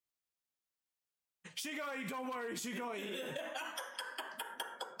like, "She gonna eat, don't worry, she gonna eat."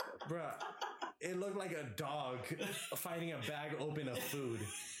 Bruh, it looked like a dog finding a bag open of food.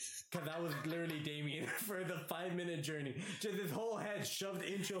 Because that was literally Damien for the 5-minute journey. Just his whole head shoved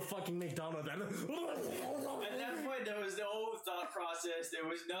into a fucking McDonald's. At that point, there was no thought process. There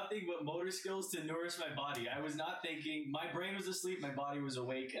was nothing but motor skills to nourish my body. I was not thinking. My brain was asleep. My body was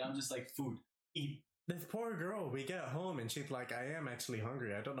awake. And I'm just like, food. Eat. This poor girl, we get home and she's like, "I am actually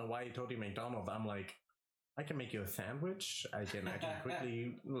hungry. I don't know why you told you McDonald's." I'm like, "I can make you a sandwich. I can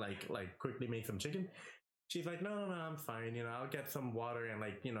quickly, quickly make some chicken." She's like, no, I'm fine. I'll get some water and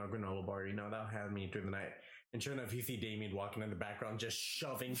granola bar. That'll have me through the night. And sure enough, you see Damien walking in the background, just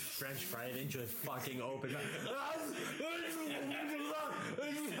shoving French fries into his fucking open.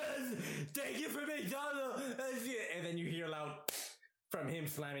 "Thank you for McDonald's." And then you hear loud from him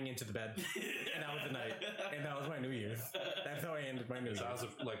slamming into the bed. And that was the night. And that was my New Year's. That's how I ended my New Year's. That was a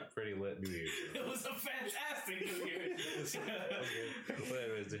pretty lit New Year's. It was a fantastic New Year's. Okay. Well,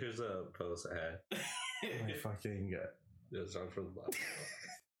 anyways, here's a post I had. My fucking It's on from the bottom.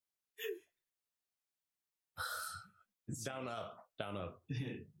 Down up.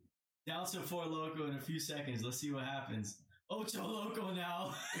 Down to Four Loko in a few seconds. Let's see what happens. Ocho Loco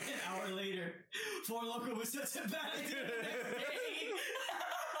now. An hour later. Four Loko was such a bad idea the next day.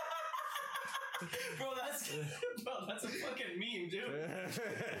 Bro, that's a fucking meme, dude.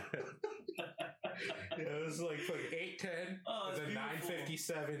 It was like 8:10, Oh, and then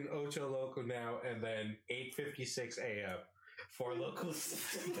 9:57 Ocho Loco now, and then 8:56 a.m. Four Locals.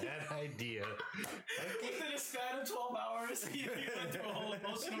 Bad idea. Within a span of 12 hours, he went through a whole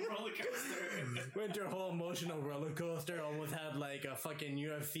emotional roller coaster. Went through a whole emotional roller coaster. Almost had like a fucking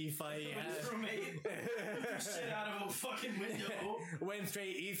UFC fight. With his roommate, threw shit out of a fucking window. Went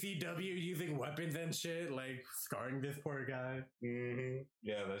straight ECW using weapons and shit, like scarring this poor guy. Mm-hmm.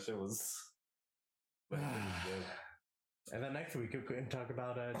 Yeah, that shit was. And then next week we can talk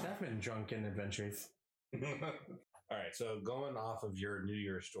about Jasmine drunken adventures. All right, so going off of your New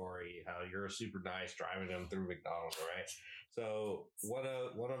Year story, how you're super nice driving them through McDonald's, right? So one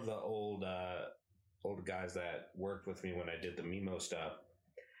of the old guys that worked with me when I did the Mimo stuff,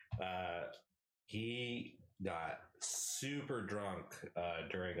 he got super drunk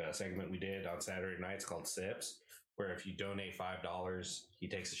during a segment we did on Saturday nights called Sips, where if you donate $5, he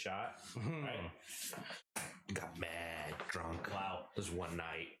takes a shot. Right? Got mad drunk. Wow. This one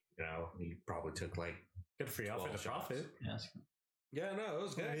night, he probably took like. Good for you, for the profit. Yes. Yeah, no, it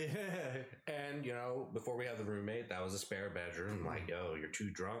was good. Yeah. And, before we had the roommate, that was a spare bedroom. I'm like, yo, you're too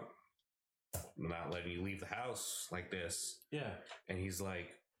drunk. I'm not letting you leave the house like this. Yeah. And he's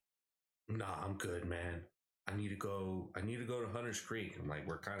like, nah, I'm good, man. I need to go to Hunter's Creek. I'm like,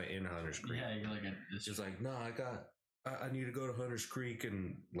 we're kind of in Hunter's Creek. Yeah, you're like, He's like, no, I need to go to Hunter's Creek.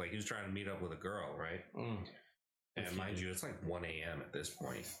 And like, he was trying to meet up with a girl, right? Mm. And mind you, it's like 1 a.m. at this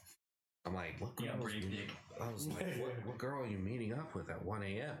point. I'm like, what girl? I was like, what girl are you meeting up with at 1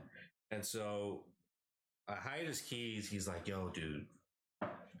 a.m.? And so I hide his keys. He's like, yo, dude.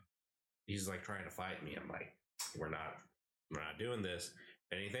 He's like trying to fight me. I'm like, we're not doing this.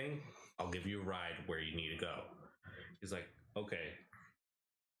 Anything? I'll give you a ride where you need to go. He's like, okay.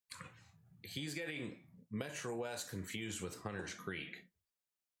 He's getting Metro West confused with Hunter's Creek.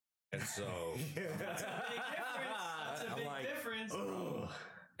 And so that's a big difference. That's a big difference. Ugh.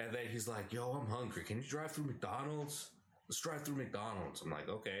 And then he's like, yo, I'm hungry. Can you drive through McDonald's? Let's drive through McDonald's. I'm like,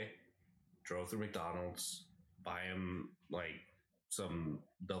 okay. Drove through McDonald's, buy him like some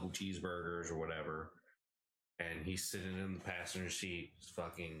double cheeseburgers or whatever. And he's sitting in the passenger seat,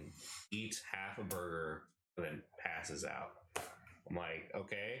 fucking eats half a burger, and then passes out. I'm like,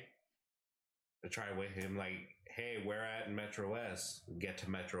 okay. I try to wake him like, hey, where at in Metro West? Get to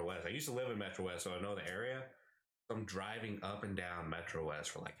Metro West. I used to live in Metro West, so I know the area. I'm driving up and down Metro West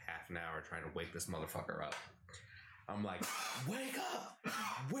for like half an hour trying to wake this motherfucker up. I'm like, wake up!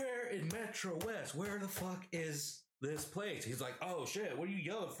 Where in Metro West? Where the fuck is this place? He's like, oh shit, what are you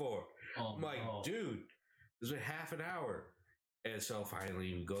yelling for? I'm like, dude, it's been half an hour. And so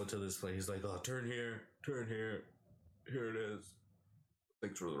finally we go to this place. He's like, oh, turn here. Here it is.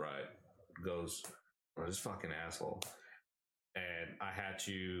 Thanks for the ride. Goes, oh, this fucking asshole. And I had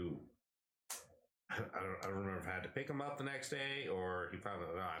to... I don't remember if I had to pick him up the next day or he found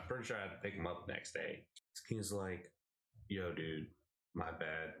out. No, I'm pretty sure I had to pick him up the next day. He's like, yo, dude, my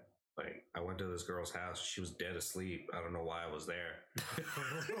bad. Like, I went to this girl's house. She was dead asleep. I don't know why I was there.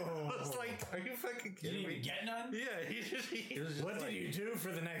 I was like, are you fucking kidding me? You didn't even get none? Yeah. He was just what did you do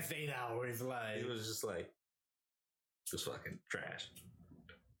for the next 8 hours? Like, he was just like, just fucking trash.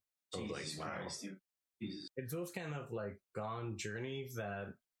 I was like, wow. Christ, dude. Jesus. It's those kind of like gone journeys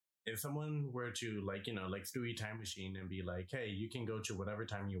that if someone were to like Stewie Time Machine and be like, hey, you can go to whatever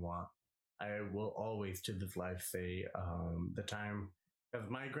time you want, I will always to this life say the time, because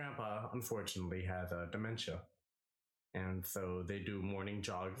my grandpa unfortunately has dementia, and so they do morning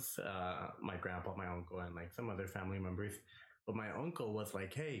jogs. My grandpa, my uncle, and like some other family members. But my uncle was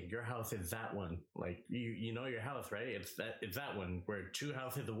like, hey, your house is that one. Like you know your house, right? It's that one. We're 2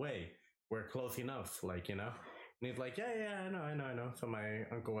 houses away. We're close enough, like, And he's like, yeah, I know. So my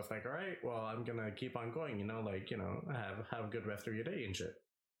uncle was like, all right, well, I'm going to keep on going, have a good rest of your day and shit.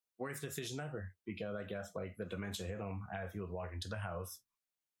 Worst decision ever, because I guess like the dementia hit him as he was walking to the house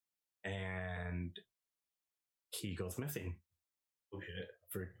and he goes missing. Oh shit.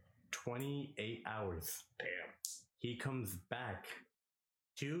 For 28 hours. Damn. He comes back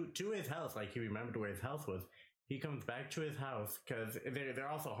to his house, like he remembered where his house was. He comes back to his house because they're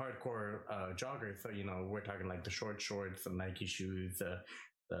also hardcore joggers. So, we're talking like the short shorts, the Nike shoes, the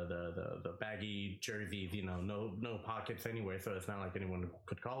baggy jerseys, no pockets anywhere. So it's not like anyone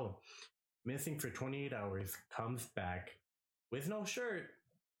could call him. Missing for 28 hours, comes back with no shirt,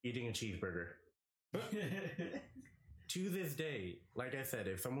 eating a cheeseburger. To this day, like I said,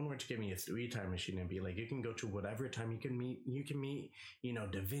 if someone were to give me a Stewie Time Machine and be like, you can go to whatever time you can meet,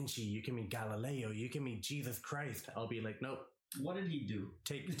 Da Vinci, you can meet Galileo, you can meet Jesus Christ, I'll be like, nope. What did he do?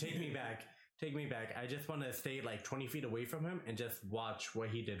 Take me back. Take me back. I just want to stay like 20 feet away from him and just watch what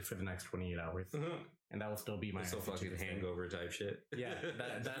he did for the next 28 hours. And that will still be my so fucking hangover type shit. Yeah,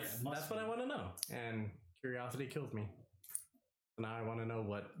 that's what I want to know. And curiosity kills me. now I want to know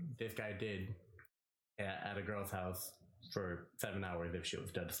what this guy did at a girl's house for 7 hours if she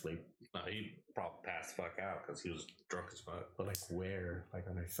was dead asleep. No, he probably passed the fuck out because he was drunk as fuck. But like where? Like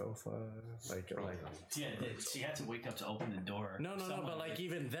on her sofa? Like Yeah, she had to wake up to open the door. no, but like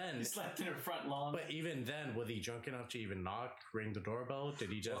even then, He slept in her front lawn. but even then, was he drunk enough to even knock, ring the doorbell?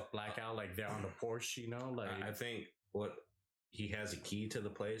 Did he just black out like they're on the porch? You know, like I think what he has a key to the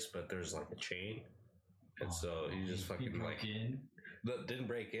place, but there's like a chain, and so he just fucking broke like in. didn't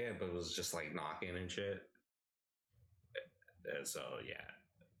break in, but was just like knocking and shit. And so yeah,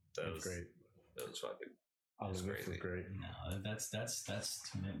 that was great. That was fucking. All That's of this crazy. was great. No, that's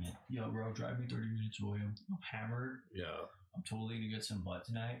commitment. Yo, bro, drive me 30 minutes away. I'm hammered. Yeah, I'm totally gonna get some butt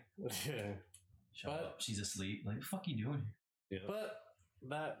tonight. Yeah. Shut But- up. She's asleep. Like, the fuck you doing here? yeah. But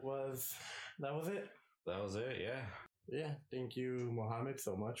that was it. That was it. Yeah. Yeah, thank you, Mohammed,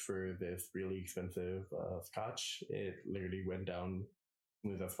 so much for this really expensive scotch. It literally went down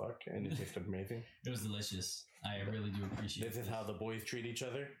smooth as fuck, and it tasted amazing. It was delicious. I really do appreciate This is how the boys treat each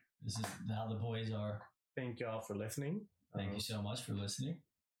other. This is how the boys are. Thank y'all for listening. Thank you so much for listening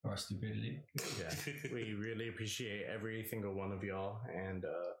to our stupidity. Yeah, we really appreciate every single one of y'all, and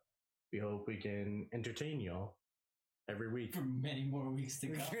we hope we can entertain y'all every week. For many more weeks to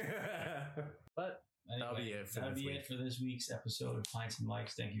come. But Anyway, that'll be it for that'll this be week. it for this week's episode of Pints and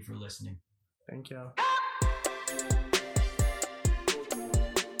Mics. Thank you for listening. thank y'all.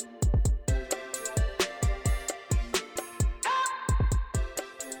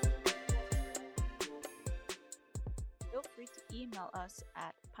 Feel free to email us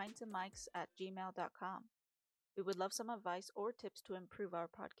at pintsandmics@gmail.com. We would love some advice or tips to improve our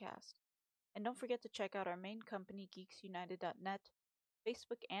podcast. And don't forget to check out our main company, geeksunited.net,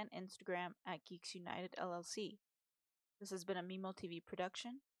 Facebook and Instagram at Geeks United LLC. This has been a Mimo TV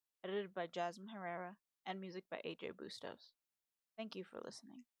production, edited by Jasmine Herrera, and music by AJ Bustos. Thank you for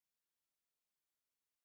listening.